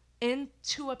cup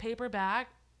into a paper bag,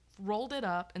 rolled it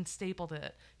up, and stapled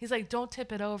it. He's like, don't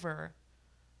tip it over.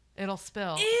 It'll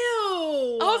spill.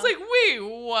 Ew! I was like, wait,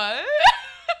 what?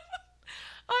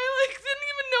 I like didn't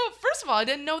even know. First of all, I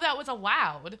didn't know that was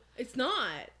allowed. It's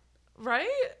not. Right?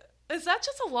 Is that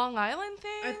just a Long Island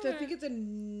thing? I think it's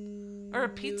or a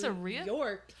pizzeria? New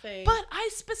York thing. But I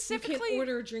specifically... You can't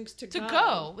order drinks to go. To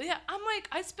go. Yeah, I'm like,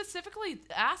 I specifically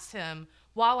asked him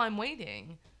while I'm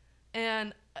waiting.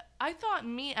 And I thought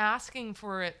me asking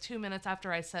for it 2 minutes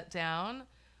after I sat down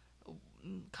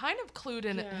kind of clued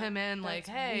him in, like,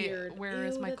 hey, weird. Where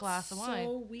is my glass of wine?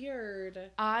 So weird.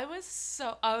 I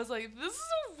was like, this is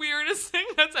the weirdest thing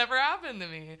that's ever happened to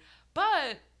me.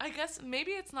 But I guess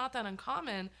maybe it's not that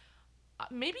uncommon.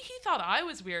 Maybe he thought I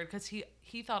was weird because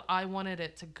he thought I wanted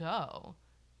it to go.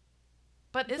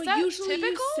 But is that usually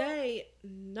typical? You say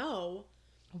no.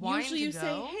 Wine usually to you go?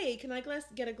 say, hey, can I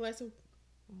get a glass of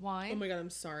wine? Oh my God, I'm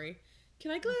sorry.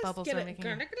 Can I Bubbles get are a making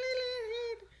Can I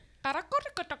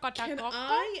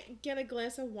get a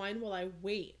glass of wine while I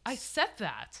wait? I said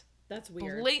that. That's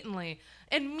weird. Blatantly.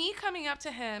 And me coming up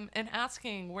to him and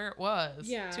asking where it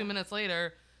was 2 minutes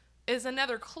later is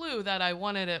another clue that I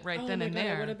wanted it right then and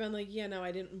there. I would have been like, yeah, no,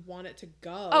 I didn't want it to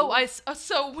go. Oh,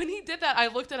 so when he did that, I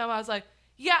looked at him. I was like,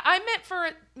 yeah, I meant for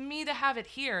me to have it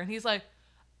here. And he's like,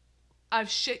 I've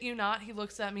shit you not. He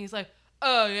looks at me. He's like,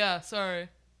 oh, yeah, sorry.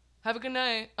 Have a good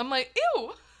night. I'm like,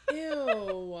 ew. Ew.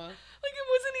 Like, it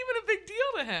wasn't even a big deal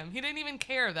to him. He didn't even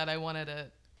care that I wanted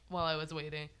it while I was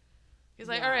waiting. He's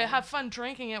like, all right, have fun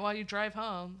drinking it while you drive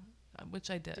home, which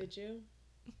I did. Did you?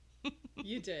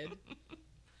 You did.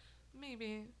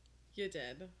 Maybe. You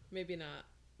did. Maybe not.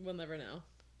 We'll never know.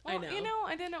 Well, I know. You know,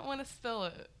 I didn't want to spill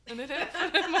it. And it didn't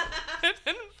fit in my...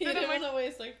 You didn't want to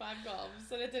waste like 5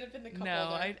 gulps, and it didn't fit in the cup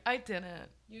holder. No, I didn't.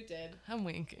 You did. I'm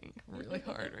winking really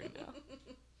hard right now.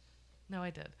 No, I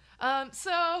did.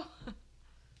 So...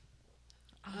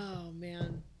 Oh,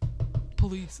 man.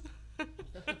 Police.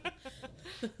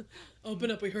 Open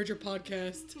up, we heard your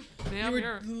podcast. Damn, you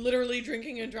were literally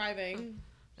drinking and driving.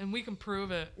 And we can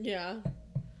prove it. Yeah.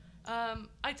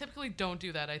 I typically don't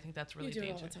do that. I think that's really dangerous.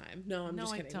 You do it all the time. No, I'm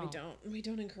just kidding. We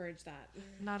don't encourage that.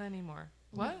 Not anymore.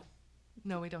 What?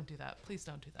 No, we don't do that. Please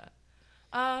don't do that.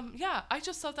 Yeah, I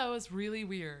just thought that was really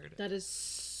weird. That is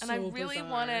so And I really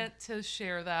bizarre. wanted to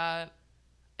share that.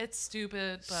 It's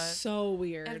stupid, but... So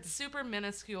weird. It's super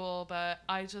minuscule, but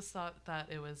I just thought that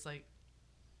it was, like,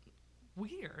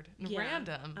 weird and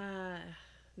random.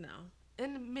 No.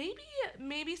 And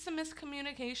maybe some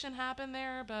miscommunication happened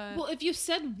there, but... Well, if you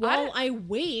said, while I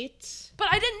wait... But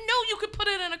I didn't know you could put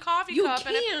it in a coffee cup.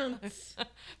 You can't!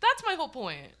 That's my whole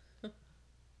point.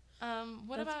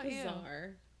 What about you? That's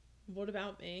bizarre. What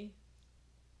about me?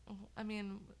 I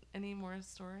mean, any more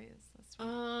stories?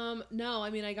 No,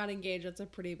 I mean, I got engaged. That's a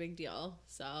pretty big deal.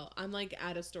 So I'm like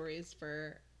out of stories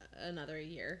for another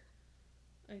year.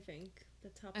 I think the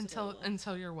top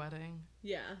until your wedding.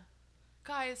 Yeah.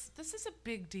 Guys, this is a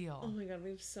big deal. Oh my god,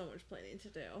 we have so much planning to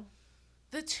do.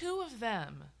 The two of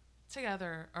them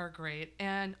together are great,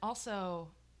 and also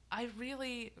I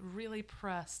really, really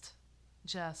pressed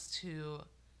Jess to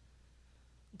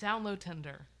download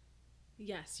Tinder.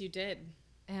 Yes, you did.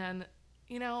 And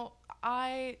you know,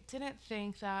 I didn't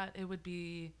think that it would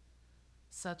be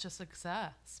such a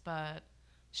success, but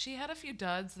she had a few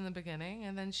duds in the beginning,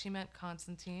 and then she met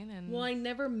Constantine. And well,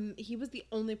 he was the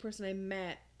only person I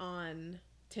met on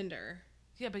Tinder.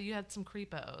 Yeah, but you had some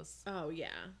creepos. Oh, yeah.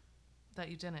 That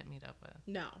you didn't meet up with.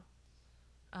 No.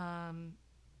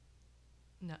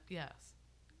 No, yes.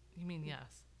 You mean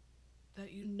yes.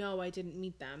 No, I didn't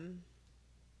meet them.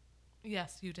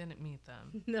 Yes, you didn't meet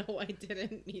them. No, I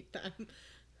didn't meet them.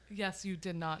 Yes, you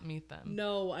did not meet them.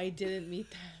 No, I didn't meet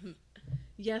them.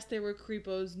 Yes, they were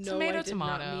creepos. No, tomato, I did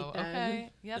not meet them.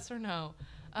 Okay? Yes or no?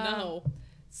 No.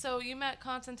 So you met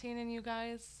Constantine and you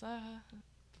guys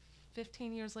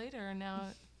 15 years later, and now...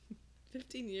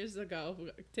 15 years ago,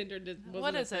 Tinder wasn't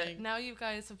what is a thing. It? Now you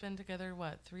guys have been together,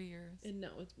 what, 3 years? And no,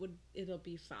 it'll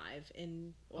be 5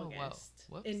 in August.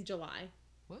 Whoops. In July.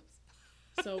 Whoops.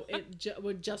 So it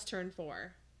would just turn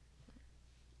 4.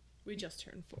 We just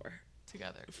turned 4.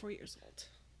 Together. 4 years old.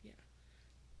 Yeah.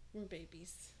 We're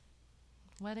babies.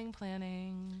 Wedding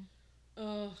planning.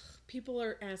 Ugh. People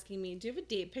are asking me, do you have a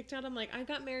date picked out? I'm like, I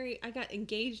got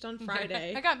engaged on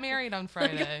Friday. I got married on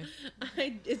Friday.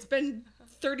 It's been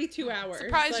 32 hours.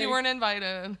 Surprised you weren't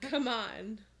invited. Come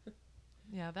on.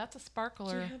 Yeah, that's a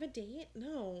sparkler. Do you have a date?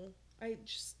 No. I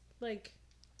just, like...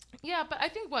 Yeah, but I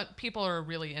think what people are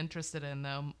really interested in,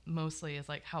 though, mostly is,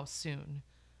 like, how soon.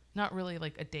 Not really,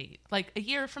 like, a date. Like, a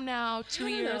year from now, 2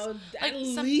 years. Know, like at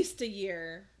least a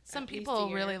year. Some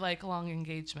people really like long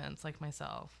engagements, like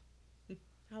myself.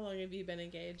 How long have you been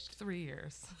engaged? 3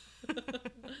 years.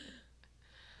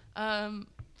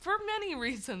 For many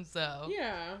reasons, though.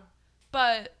 Yeah.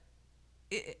 But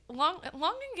long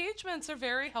engagements are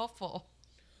very helpful.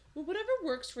 Well, whatever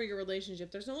works for your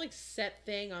relationship. There's no, like, set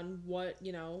thing on what,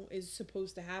 is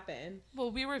supposed to happen.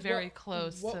 Well, we were very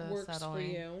close to settling. What works for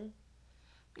you?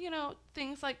 You know,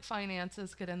 things like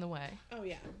finances get in the way. Oh,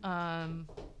 yeah.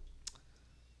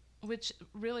 Which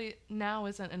really now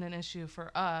isn't an issue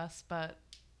for us, but,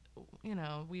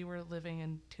 we were living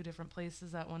in 2 different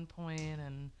places at one point,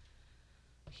 and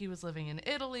he was living in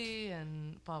Italy,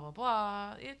 and blah, blah,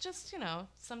 blah. It just,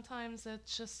 sometimes it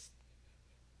just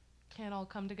can't all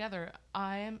come together.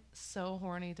 I am so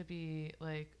horny to be,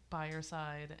 like, by your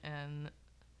side and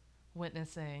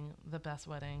witnessing the best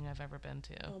wedding I've ever been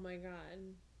to. Oh my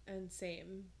god. And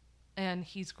same. And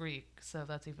he's Greek, so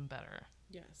that's even better.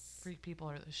 Yes. Greek people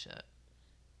are the shit.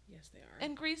 Yes, they are.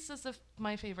 And Greece is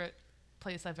my favorite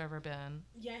place I've ever been.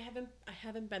 Yeah, I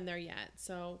haven't been there yet,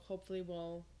 so hopefully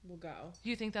we'll go. Do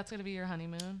you think that's gonna be your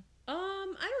honeymoon?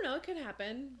 I don't know. It could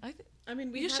happen. I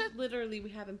mean, we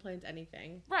haven't planned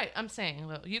anything. Right. I'm saying,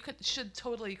 well, you should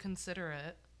totally consider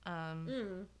it.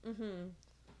 Yeah.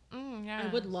 I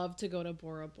would love to go to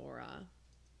Bora Bora.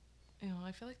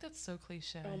 I feel like that's so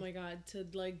cliche. Oh my god, to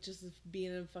like just be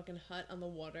in a fucking hut on the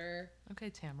water. Okay,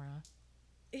 Tamara.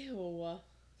 Ew.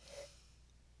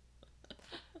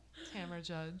 Tamara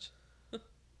Judge.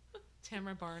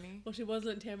 Tamara Barney. Well, she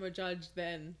wasn't Tamara Judge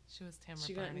then. She was Tamara Barney.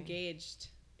 She got engaged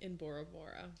in Bora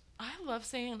Bora. I love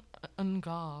saying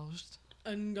engaged.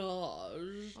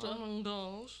 Engaged.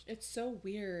 Engaged. It's so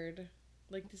weird.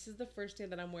 Like, this is the first day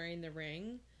that I'm wearing the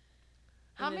ring.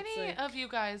 How many of you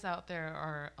guys out there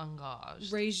are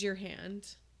engaged? Raise your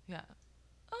hand. Yeah.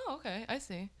 Oh, okay. I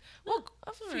see. Well,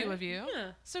 a few of you.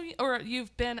 Yeah. So, or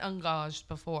you've been engaged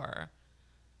before.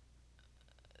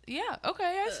 Yeah.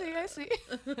 Okay. I see.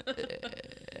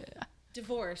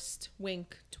 Divorced.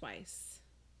 Wink twice.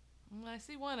 I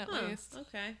see one at least.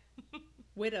 Okay.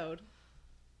 Widowed.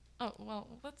 Oh, well,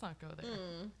 let's not go there.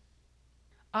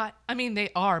 I mean, they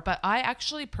are, but I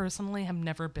actually personally have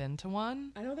never been to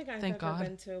one. I don't think I've ever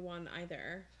been to one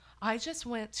either. I just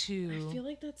went to... I feel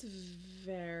like that's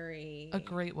very... a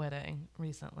great wedding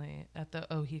recently at the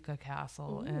Ohika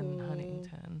Castle in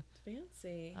Huntington.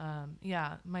 Fancy.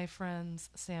 Yeah, my friends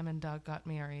Sam and Doug got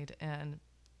married, and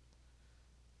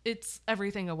it's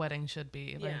everything a wedding should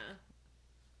be. Like,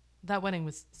 that wedding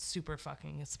was super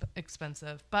fucking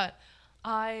expensive, but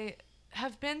I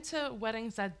have been to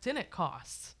weddings that didn't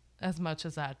cost as much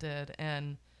as that did,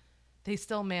 and they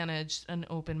still managed an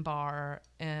open bar.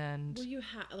 And well, you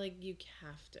have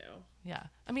to. Yeah,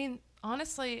 I mean,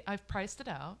 honestly, I've priced it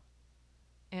out,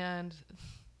 and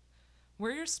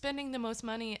where you're spending the most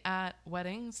money at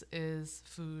weddings is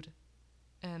food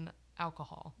and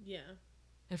alcohol. Yeah,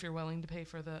 if you're willing to pay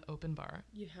for the open bar,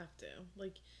 you have to.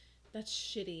 Like, that's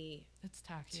shitty. It's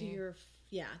tacky. To your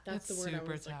that's the word I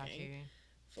was tacky. Looking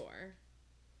for.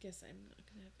 Guess I'm not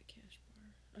gonna have a cash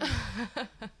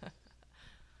bar.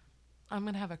 I'm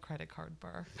gonna have a credit card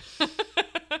bar.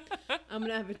 I'm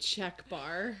gonna have a check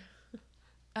bar.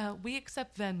 We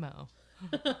accept Venmo.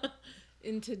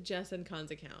 Into Jess and Khan's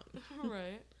account.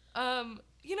 Right.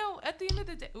 At the end of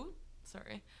the day,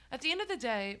 at the end of the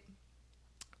day,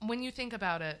 when you think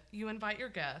about it, you invite your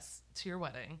guests to your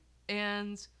wedding,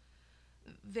 and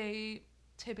they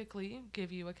typically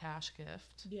give you a cash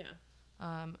gift. Yeah.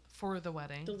 For the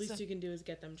wedding. The least you can do is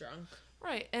get them drunk.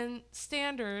 Right. And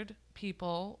standard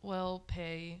people will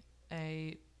pay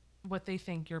what they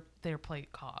think their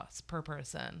plate costs per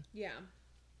person. Yeah.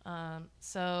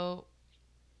 So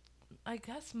I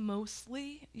guess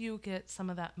mostly you get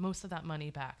most of that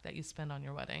money back that you spend on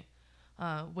your wedding.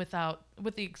 With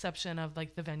the exception of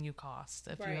like the venue cost,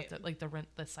 if you have to like the rent,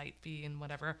 the site fee and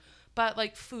whatever. But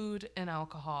like food and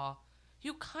alcohol,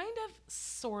 you kind of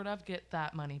sort of get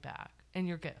that money back in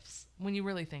your gifts when you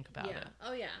really think about it.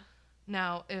 Oh yeah.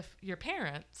 Now, if your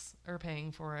parents are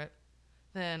paying for it,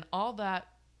 then all that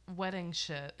wedding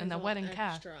shit and the wedding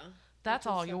cash, that's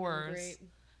all yours. Great.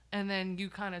 And then you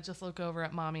kind of just look over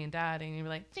at mommy and daddy and you're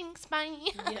like, thanks, bye.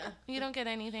 Yeah. You don't get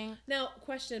anything. Now,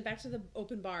 question, back to the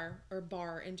open bar or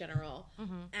bar in general.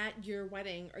 Mm-hmm. At your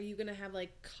wedding, are you going to have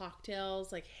like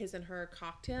cocktails, like his and her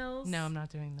cocktails? No, I'm not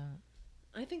doing that.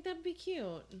 I think that'd be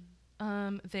cute.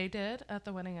 They did at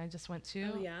the wedding I just went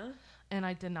to. Oh, yeah? And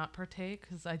I did not partake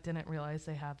because I didn't realize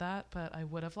they had that, but I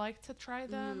would have liked to try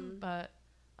them. But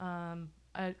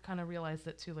I kind of realized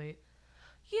it too late.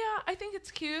 Yeah, I think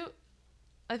it's cute.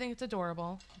 I think it's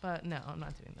adorable, but no, I'm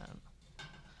not doing that.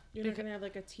 You're not going to have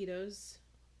like a Tito's?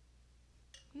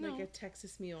 No. Like a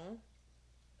Texas Mule?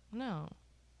 No.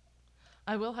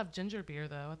 I will have ginger beer,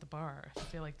 though, at the bar. I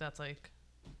feel like that's like...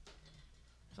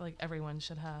 I feel like everyone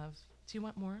should have. Do you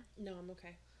want more? No, I'm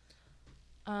okay.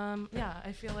 Yeah,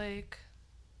 I feel like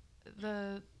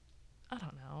I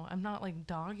don't know. I'm not like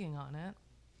dogging on it.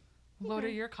 Okay. What are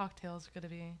your cocktails going to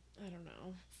be? I don't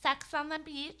know. Sex on the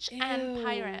beach and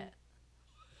pirate.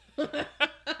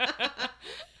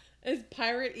 Is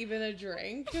pirate even a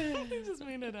drink? I just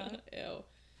made it up. Ew.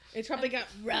 It's probably got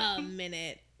rum in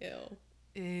it. Ew.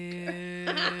 Ew.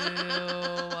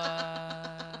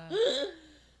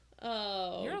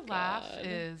 Oh, your God. laugh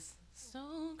is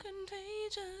so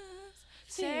contagious.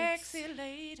 Thanks. Sexy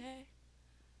lady.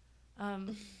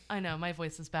 I know my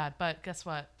voice is bad, but guess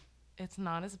what? It's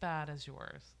not as bad as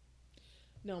yours.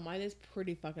 No, mine is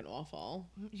pretty fucking awful.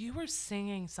 You were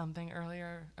singing something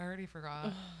earlier. I already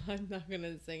forgot. I'm not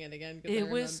gonna sing it again because I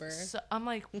remember. I'm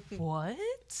like, what?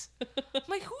 I'm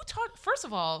like, first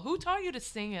of all, who taught you to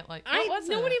sing it? Like, what was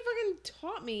nobody fucking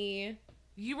taught me.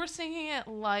 You were singing it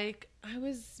like I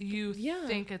was. You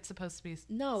think it's supposed to be.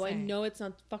 No, sang. I know it's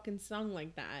not fucking sung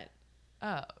like that.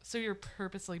 Oh, so you're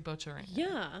purposely butchering it?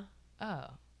 Yeah. Oh.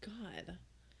 God.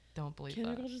 Don't believe that.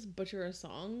 Can a girl just butcher a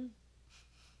song?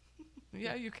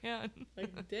 Yeah, you can. I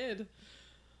did.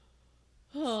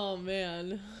 Oh,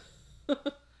 man.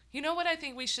 You know what I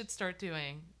think we should start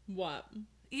doing? What?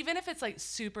 Even if it's like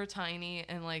super tiny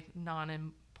and like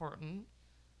non-important,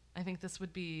 I think this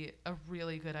would be a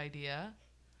really good idea.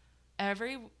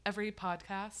 Every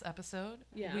podcast episode,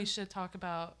 we should talk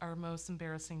about our most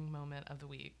embarrassing moment of the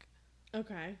week.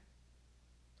 Okay.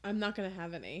 I'm not going to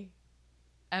have any.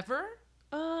 Ever?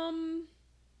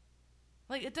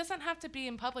 Like, it doesn't have to be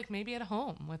in public. Maybe at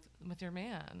home with your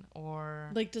man,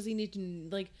 or like, does he need to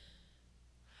like?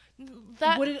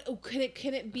 That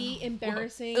can it be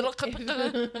embarrassing?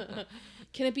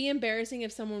 Can it be embarrassing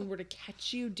if someone were to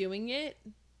catch you doing it?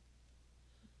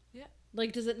 Yeah.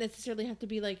 Like, does it necessarily have to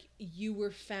be like you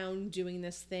were found doing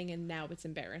this thing and now it's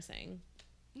embarrassing?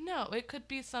 No, it could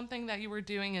be something that you were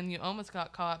doing and you almost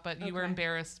got caught, but you were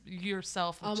embarrassed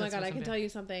yourself. Oh my God, I can tell you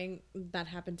something that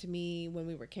happened to me when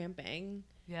we were camping.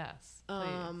 Yes.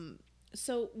 Please.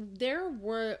 So there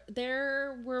were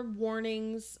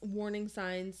warning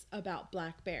signs about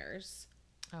black bears.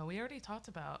 Oh, we already talked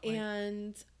about.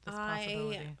 And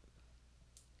I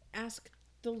asked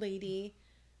the lady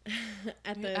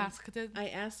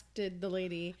I asked the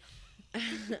lady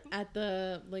at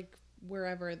the like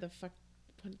whatever the fuck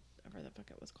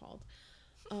it was called.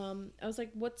 I was like,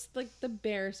 "What's like the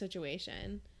bear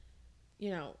situation?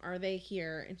 You know, are they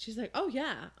here?" And she's like, "Oh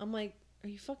yeah." I'm like, "Are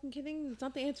you fucking kidding? It's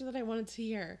not the answer that I wanted to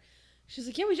hear." She's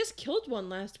like, "Yeah, we just killed one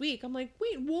last week." I'm like,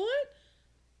 "Wait, what?"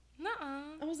 Nuh-uh.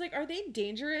 I was like, "Are they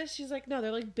dangerous?" She's like, "No,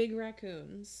 they're like big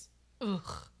raccoons."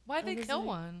 Ugh. Why'd they kill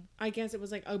one? I guess it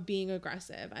was like being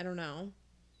aggressive. I don't know.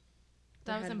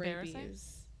 That was embarrassing?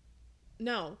 Rabies.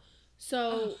 No.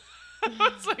 So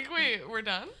it's like, wait, we're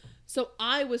done? So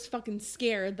I was fucking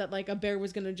scared that like a bear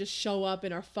was gonna just show up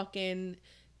in our fucking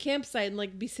campsite and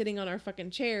like be sitting on our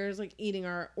fucking chairs like eating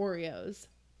our Oreos.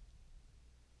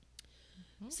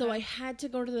 Okay. So I had to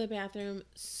go to the bathroom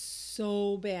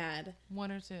so bad.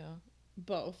 One or two?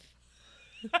 Both.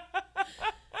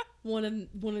 one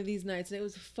of these nights, and it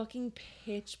was fucking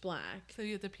pitch black. So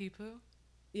you had to pee poo?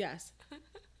 Yes.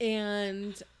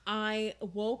 And I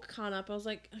woke Con up. I was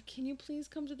like, "Can you please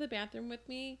come to the bathroom with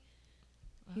me?"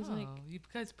 He's like, "You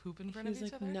guys poop in front of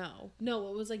each other?" No,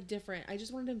 it was like different. I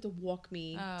just wanted him to walk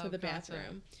me to the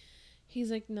bathroom. He's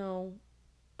like, "No,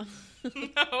 no,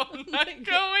 I'm not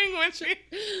going with you."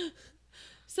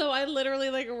 So I literally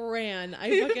like ran.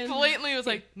 I fucking blatantly was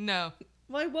like, "No."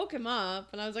 Well, I woke him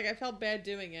up, and I was like, I felt bad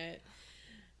doing it.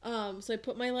 So I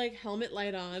put my like helmet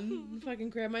light on, fucking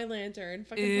grabbed my lantern,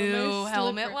 fucking put my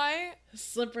helmet light,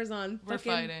 slippers on. We're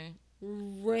fighting.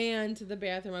 Ran to the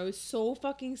bathroom. I was so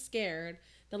fucking scared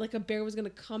that like a bear was gonna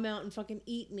come out and fucking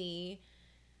eat me,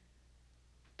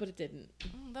 but it didn't.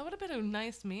 That would have been a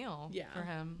nice meal for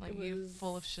him. Like you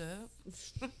full of shit.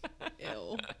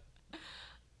 Ew.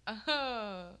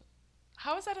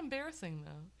 How is that embarrassing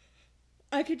though?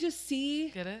 I could just see.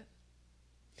 Get it?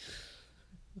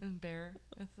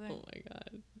 Embarrassing. Oh my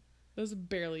God. That was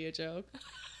barely a joke.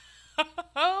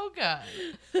 Oh God.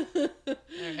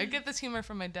 Right, I get this humor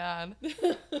from my dad.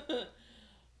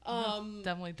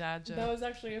 Definitely dad joke. That was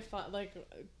actually a fun, like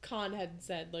Con had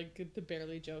said like the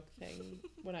barely joke thing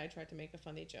when I tried to make a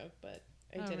funny joke, but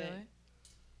I didn't. Really?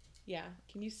 Yeah.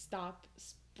 Can you stop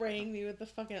spraying me with the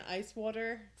fucking ice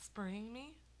water? Spraying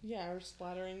me? Yeah, or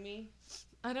splattering me.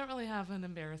 I don't really have an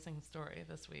embarrassing story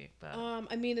this week, but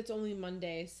I mean it's only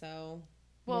Monday, so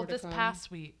this past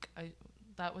week.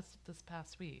 That was this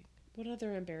past week. What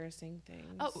other embarrassing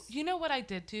things? Oh, you know what I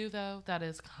did do though? That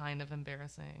is kind of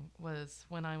embarrassing. Was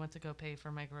when I went to go pay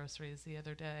for my groceries the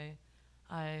other day.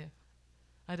 I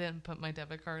didn't put my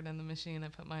debit card in the machine. I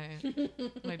put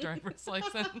my driver's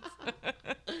license.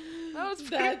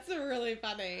 That's really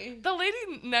funny. The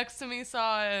lady next to me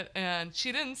saw it and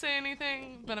she didn't say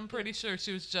anything, but I'm pretty sure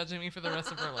she was judging me for the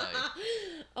rest of her life.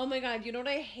 Oh my God, you know what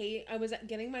I hate? I was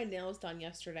getting my nails done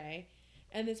yesterday,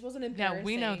 and this wasn't embarrassing. Yeah,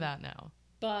 we know that now.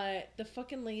 But the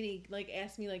fucking lady like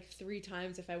asked me like 3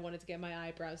 times if I wanted to get my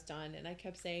eyebrows done, and I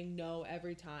kept saying no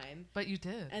every time. But you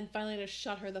did. And finally, to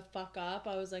shut her the fuck up,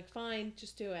 I was like, "Fine,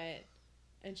 just do it,"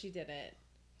 and she did it.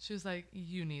 She was like,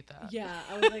 "You need that." Yeah,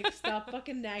 I was like, "Stop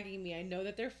fucking nagging me. I know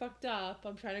that they're fucked up.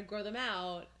 I'm trying to grow them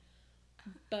out."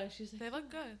 But she's like, "They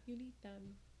look good. You need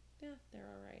them." Yeah, they're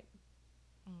all right.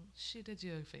 She did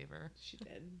you a favor. She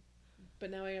did. But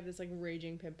now I have this like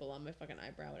raging pimple on my fucking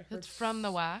eyebrow. It hurts. It's from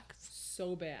the wax?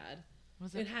 So bad.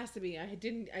 Was it? It has to be. I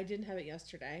didn't have it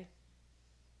yesterday.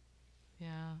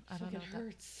 Yeah, I don't know. It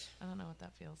hurts. I don't know what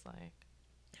that feels like.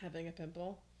 Having a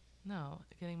pimple? No,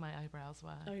 getting my eyebrows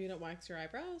waxed. Oh, you don't wax your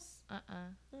eyebrows?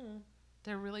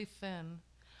 They're really thin.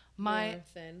 They're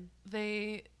thin.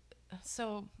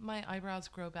 So my eyebrows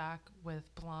grow back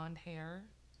with blonde hair.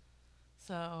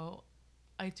 So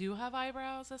I do have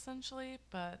eyebrows essentially,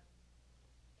 but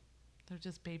they're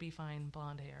just baby fine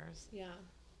blonde hairs. Yeah.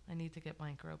 I need to get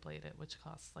microbladed, which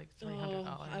costs like $300.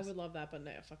 I would love that, but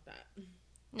no, fuck that.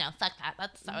 No, fuck that.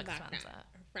 That's so expensive.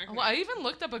 Well, I even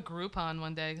looked up a Groupon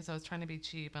one day because I was trying to be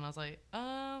cheap, and I was like,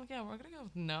 yeah, we're gonna go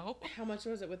with no. How much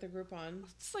was it with the Groupon?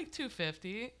 It's like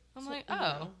 $250. I'm like,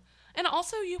 oh. And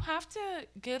also, you have to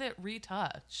get it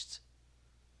retouched,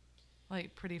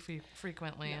 like, pretty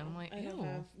frequently. No, I'm like, I don't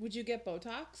have. Would you get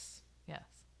Botox? Yes.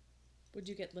 Would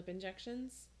you get lip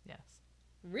injections? Yes.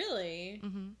 Really?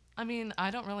 Mm-hmm. I mean,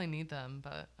 I don't really need them,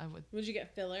 but I would. Would you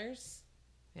get fillers?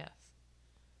 Yes.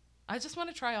 I just want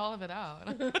to try all of it out.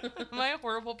 Am I a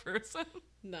horrible person?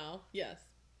 No. Yes.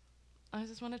 I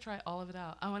just want to try all of it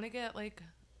out. I want to get, like,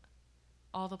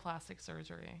 all the plastic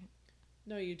surgery.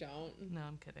 No, you don't. No,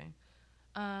 I'm kidding.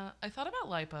 I thought about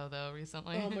lipo, though,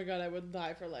 recently. Oh, my God. I would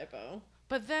die for lipo.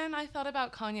 But then I thought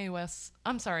about Kanye West.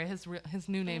 I'm sorry. His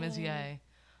new name is Ye.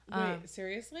 Wait,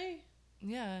 seriously?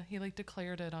 Yeah, he, like,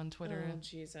 declared it on Twitter. Oh,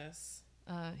 Jesus.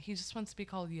 He just wants to be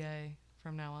called Ye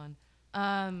from now on.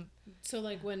 So,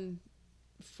 like, when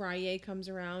Friday comes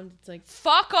around, it's like...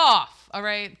 Fuck off! All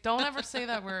right? Don't ever say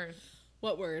that word.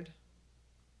 What word?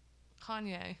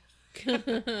 Kanye.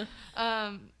 Kanye.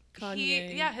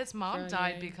 His mom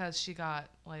died because she got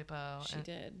lipo. She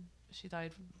did. She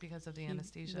died because of the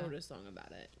anesthesia. He wrote a song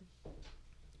about it.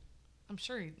 I'm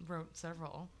sure he wrote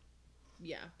several.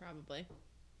 Yeah, probably.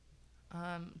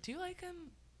 Do you like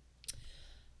him?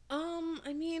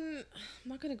 I mean, I'm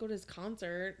not gonna go to his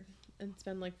concert and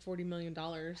spend like $40 million.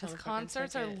 His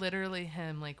concerts are literally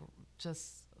him, like,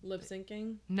 just lip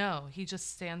syncing. No, he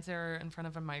just stands there in front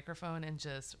of a microphone and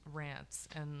just rants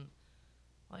and,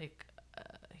 like,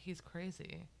 he's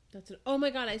crazy. Oh my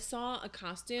God, I saw a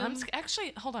costume.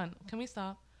 Actually, hold on. Can we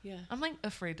stop? Yeah. I'm, like,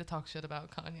 afraid to talk shit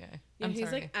about Kanye. Yeah, he's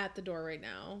sorry. Like at the door right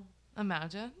now.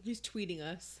 Imagine. He's tweeting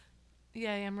us.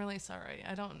 Yeah, I'm really sorry.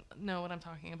 I don't know what I'm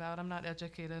talking about. I'm not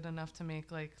educated enough to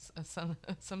make, like, some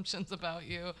assumptions about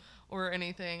you or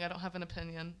anything. I don't have an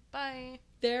opinion. Bye.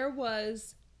 There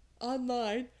was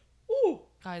online. Ooh.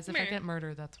 Guys, if I get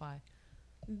murdered, that's why.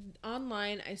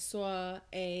 Online, I saw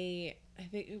I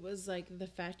think it was like the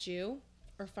Fat Jew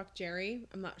or Fuck Jerry.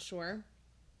 I'm not sure.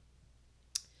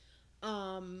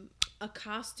 A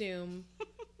costume,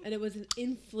 and it was an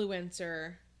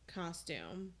influencer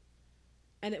costume.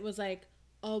 And it was like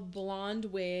a blonde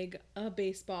wig, a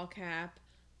baseball cap,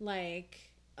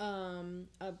 like a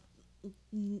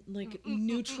like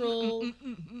neutral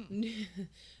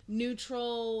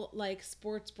like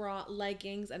sports bra,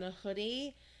 leggings, and a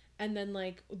hoodie, and then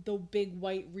like the big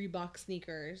white Reebok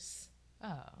sneakers.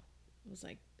 Oh, it was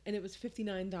like, and it was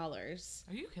 $59.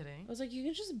 Are you kidding? I was like, you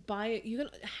can just buy it. You can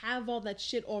have all that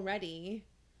shit already.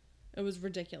 It was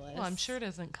ridiculous. Well, I'm sure it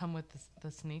doesn't come with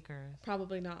the sneakers.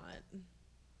 Probably not.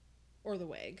 Or the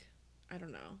wig. I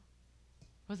don't know.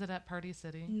 Was it at Party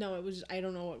City? No, it was. I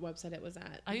don't know what website it was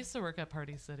at. I used to work at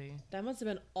Party City. That must have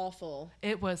been awful.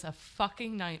 It was a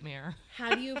fucking nightmare.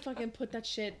 How do you fucking put that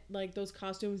shit, like those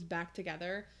costumes, back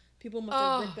together? People must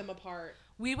have ripped them apart.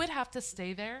 We would have to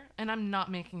stay there, and I'm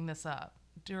not making this up,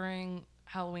 during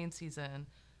Halloween season,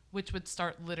 which would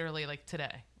start literally like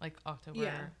today, like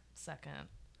October 2nd.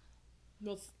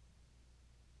 Well,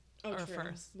 or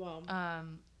 1st. Well,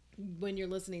 when you're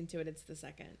listening to it, it's the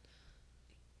 2nd.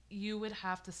 You would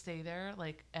have to stay there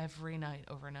like every night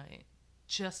overnight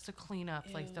just to clean up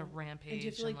like the rampage. And you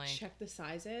have to like check the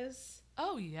sizes.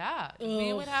 Oh yeah. Ugh.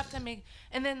 We would have to make,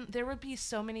 and then there would be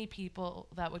so many people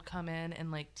that would come in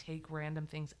and like take random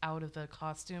things out of the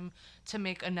costume to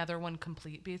make another one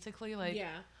complete, basically. Like,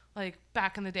 like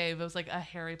back in the day, it was like a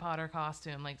Harry Potter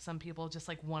costume. Like some people just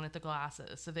like wanted the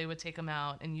glasses, so they would take them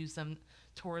out and use them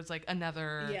towards like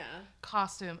another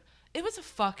costume. It was a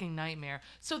fucking nightmare.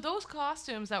 So those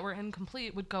costumes that were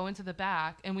incomplete would go into the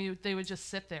back, and they would just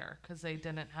sit there because they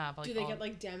didn't have like. Do they get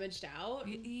like damaged out?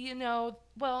 You know,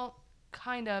 well,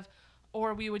 kind of,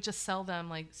 or we would just sell them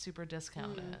like super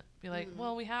discounted. Be like,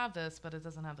 well, we have this, but it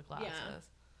doesn't have the glasses. Yeah.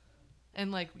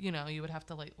 And like, you know, you would have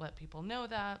to like let people know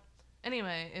that.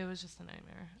 Anyway, it was just a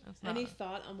nightmare. Any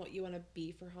thought on what you want to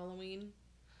be for Halloween?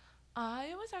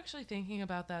 I was actually thinking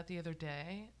about that the other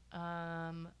day,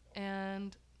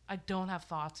 and I don't have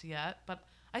thoughts yet, but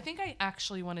I think I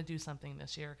actually want to do something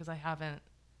this year because I haven't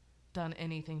done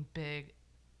anything big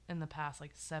in the past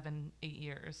like 7-8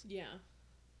 years. Yeah.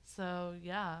 So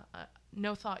yeah,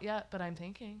 no thought yet, but I'm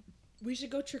thinking. We should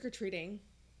go trick-or-treating.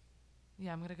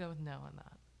 Yeah, I'm going to go with no on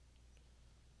that.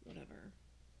 Whatever.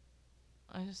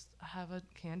 I just have a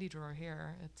candy drawer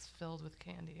here. It's filled with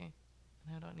candy.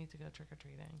 And I don't need to go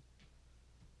trick-or-treating.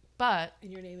 But...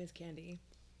 And your name is Candy.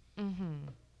 Mm-hmm.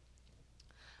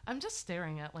 I'm just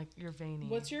staring at, like, your veiny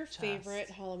What's your chest. favorite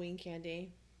Halloween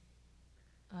candy?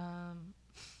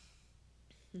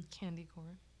 Candy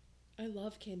corn. I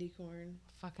love candy corn.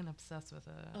 Fucking obsessed with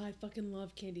it. Oh, I fucking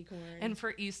love candy corn. And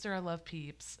for Easter, I love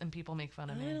Peeps, and people make fun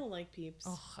of me. I don't like Peeps.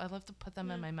 Oh, I love to put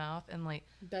them in my mouth and, like...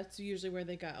 That's usually where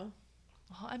they go.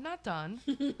 Well, I'm not done.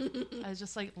 I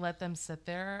just like let them sit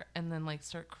there and then like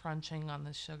start crunching on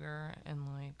the sugar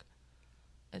and like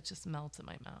it just melts in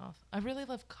my mouth. I really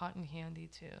love cotton candy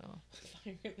too. I thought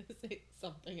you were gonna say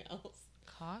something else.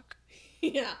 Cock?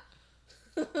 Yeah.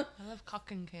 I love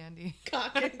cotton candy.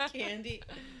 Cotton candy.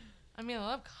 I mean, I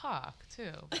love cock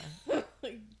too.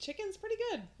 But chicken's pretty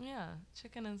good. Yeah,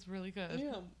 chicken is really good.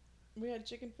 Yeah, we had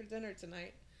chicken for dinner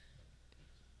tonight.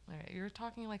 All right, you're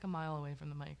talking like a mile away from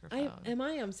the microphone.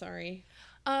 I'm sorry.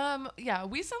 Yeah,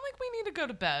 we sound like we need to go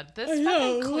to bed. This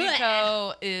fucking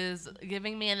Clico is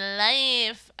giving me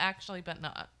life, actually, but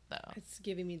not though. It's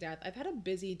giving me death. I've had a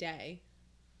busy day.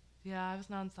 Yeah, I was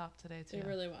nonstop today too. It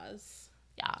really was.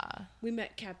 Yeah. We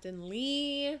met Captain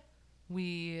Lee.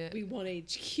 We won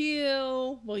HQ.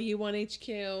 Well, you won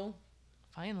HQ.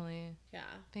 Finally. Yeah.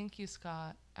 Thank you,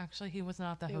 Scott. Actually, he was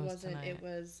not the host tonight. It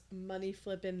was money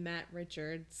flipping Matt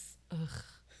Richards.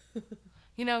 Ugh.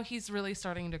 You know, he's really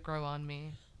starting to grow on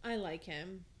me. I like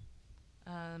him.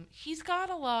 He's got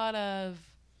a lot of...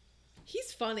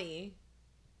 He's funny.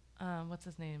 What's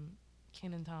his name?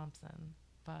 Kenan Thompson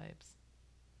vibes.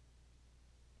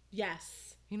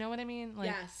 Yes. You know what I mean? Like,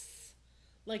 yes.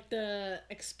 Like the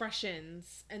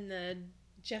expressions and the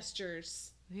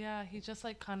gestures. Yeah, he just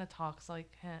like kind of talks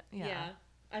like him. Yeah,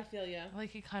 I feel ya.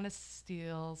 Like he kind of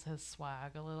steals his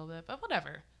swag a little bit, but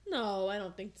whatever. No, I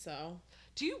don't think so.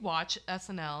 Do you watch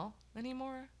SNL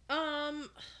anymore?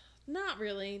 Not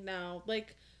really. No.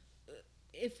 Like,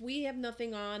 if we have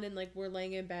nothing on and like we're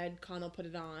laying in bed, Con will put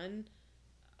it on,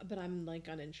 but I'm like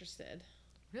uninterested.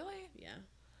 Really? Yeah.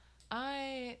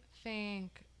 I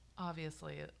think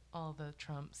obviously all the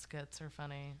Trump skits are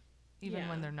funny, even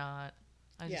when they're not.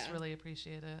 I just really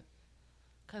appreciate it.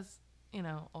 Because, you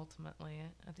know, ultimately,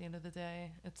 at the end of the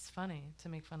day, it's funny to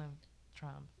make fun of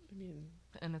Trump. I mean...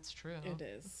 And it's true. It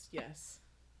is, yes.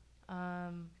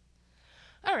 All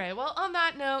right, well, on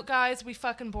that note, guys, we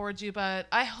fucking bored you, but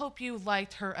I hope you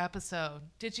liked her episode.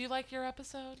 Did you like your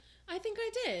episode? I think I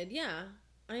did, yeah.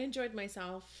 I enjoyed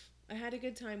myself. I had a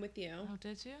good time with you. Oh,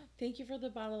 did you? Thank you for the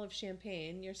bottle of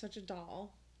champagne. You're such a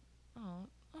doll.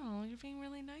 Oh, you're being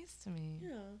really nice to me.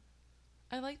 Yeah.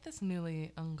 I like this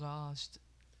newly engaged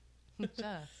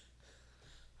Jess.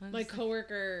 My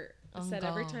coworker said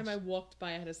every time I walked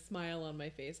by, I had a smile on my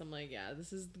face. I'm like, yeah,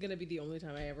 this is going to be the only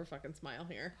time I ever fucking smile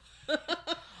here.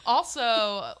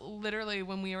 Also, literally,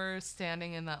 when we were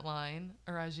standing in that line,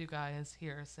 or as you guys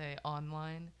here say,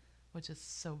 online, which is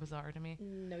so bizarre to me.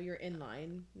 No, you're in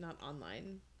line, not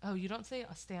online. Oh, you don't say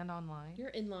stand online? You're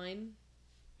in line.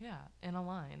 Yeah, in a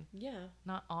line. Yeah.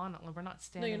 Not on. We're not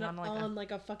standing no, you're not on like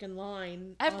a fucking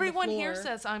line. Everyone here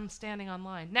says I'm standing on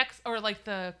line. Next, or like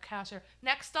the cashier.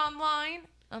 Next on line.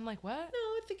 I'm like, what? No,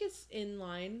 I think it's in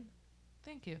line.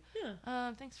 Thank you.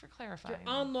 Yeah. Thanks for clarifying.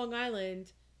 You're on Long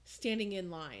Island, standing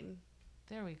in line.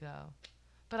 There we go.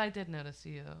 But I did notice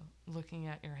you looking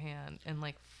at your hand and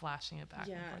like flashing it back.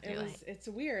 Yeah, it's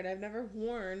weird. I've never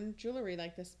worn jewelry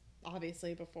like this,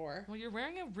 obviously, before. Well, you're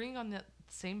wearing a ring on the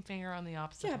same finger on the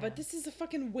opposite hand. But this is a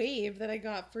fucking wave that I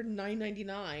got for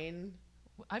 $9.99.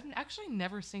 I've actually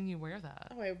never seen you wear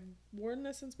that. Oh, I've worn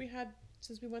this since we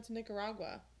went to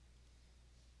Nicaragua.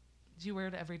 Do you wear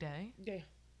it every day? Yeah.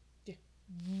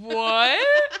 What?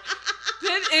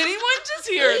 Did anyone just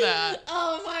hear that?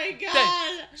 Oh my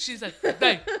god. She said,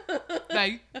 they.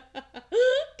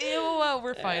 Ew,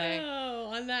 we're fighting.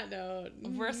 Oh, on that note,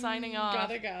 we're signing off.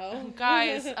 Gotta go.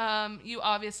 Guys, you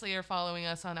obviously are following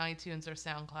us on iTunes or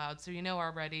SoundCloud, so you know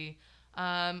already.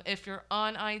 If you're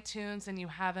on iTunes and you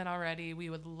haven't already, we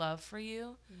would love for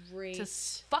you to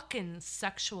fucking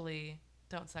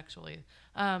don't sexually,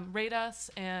 rate us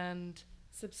and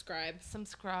subscribe.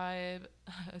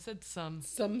 I said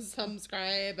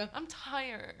subscribe. I'm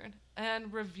tired.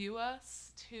 And review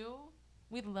us too.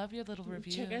 We'd love your little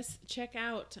review. Check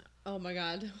out. Oh my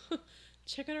god.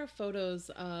 Check out our photos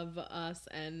of us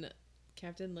and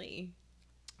Captain Lee.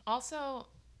 Also,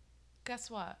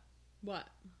 guess what? What?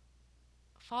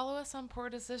 Follow us on Poor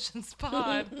Decisions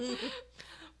Pod.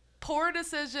 Poor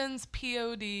Decisions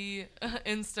POD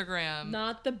Instagram.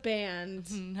 Not the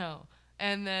band. No.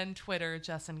 And then Twitter,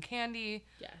 Jess and Candy.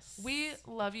 Yes. We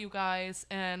love you guys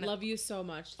and love you so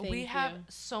much. Thank you. We have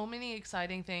so many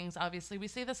exciting things. Obviously, we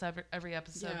say this every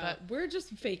episode, but we're just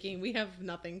faking. We have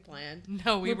nothing planned.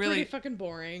 No, we're pretty fucking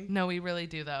boring. No, we really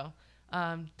do though.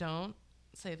 Don't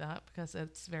say that because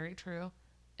it's very true.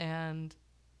 And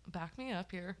back me up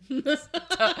here.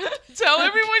 Tell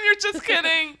everyone you're just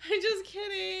kidding. I'm just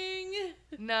kidding.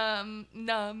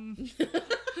 Numb.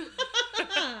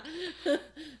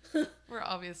 We're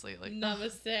obviously like,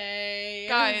 namaste.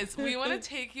 Guys, we want to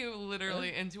take you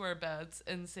literally into our beds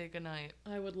and say goodnight.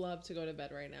 I would love to go to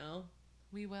bed right now.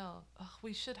 We will.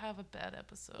 We should have a bed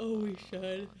episode. Oh, we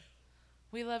should.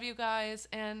 We love you guys,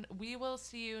 and we will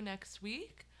see you next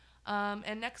week.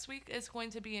 And next week is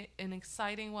going to be an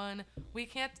exciting one. We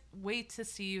can't wait to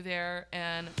see you there,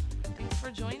 and thanks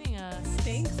for joining us.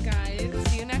 Thanks, guys.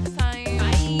 See you next time.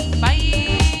 Bye.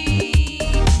 Bye.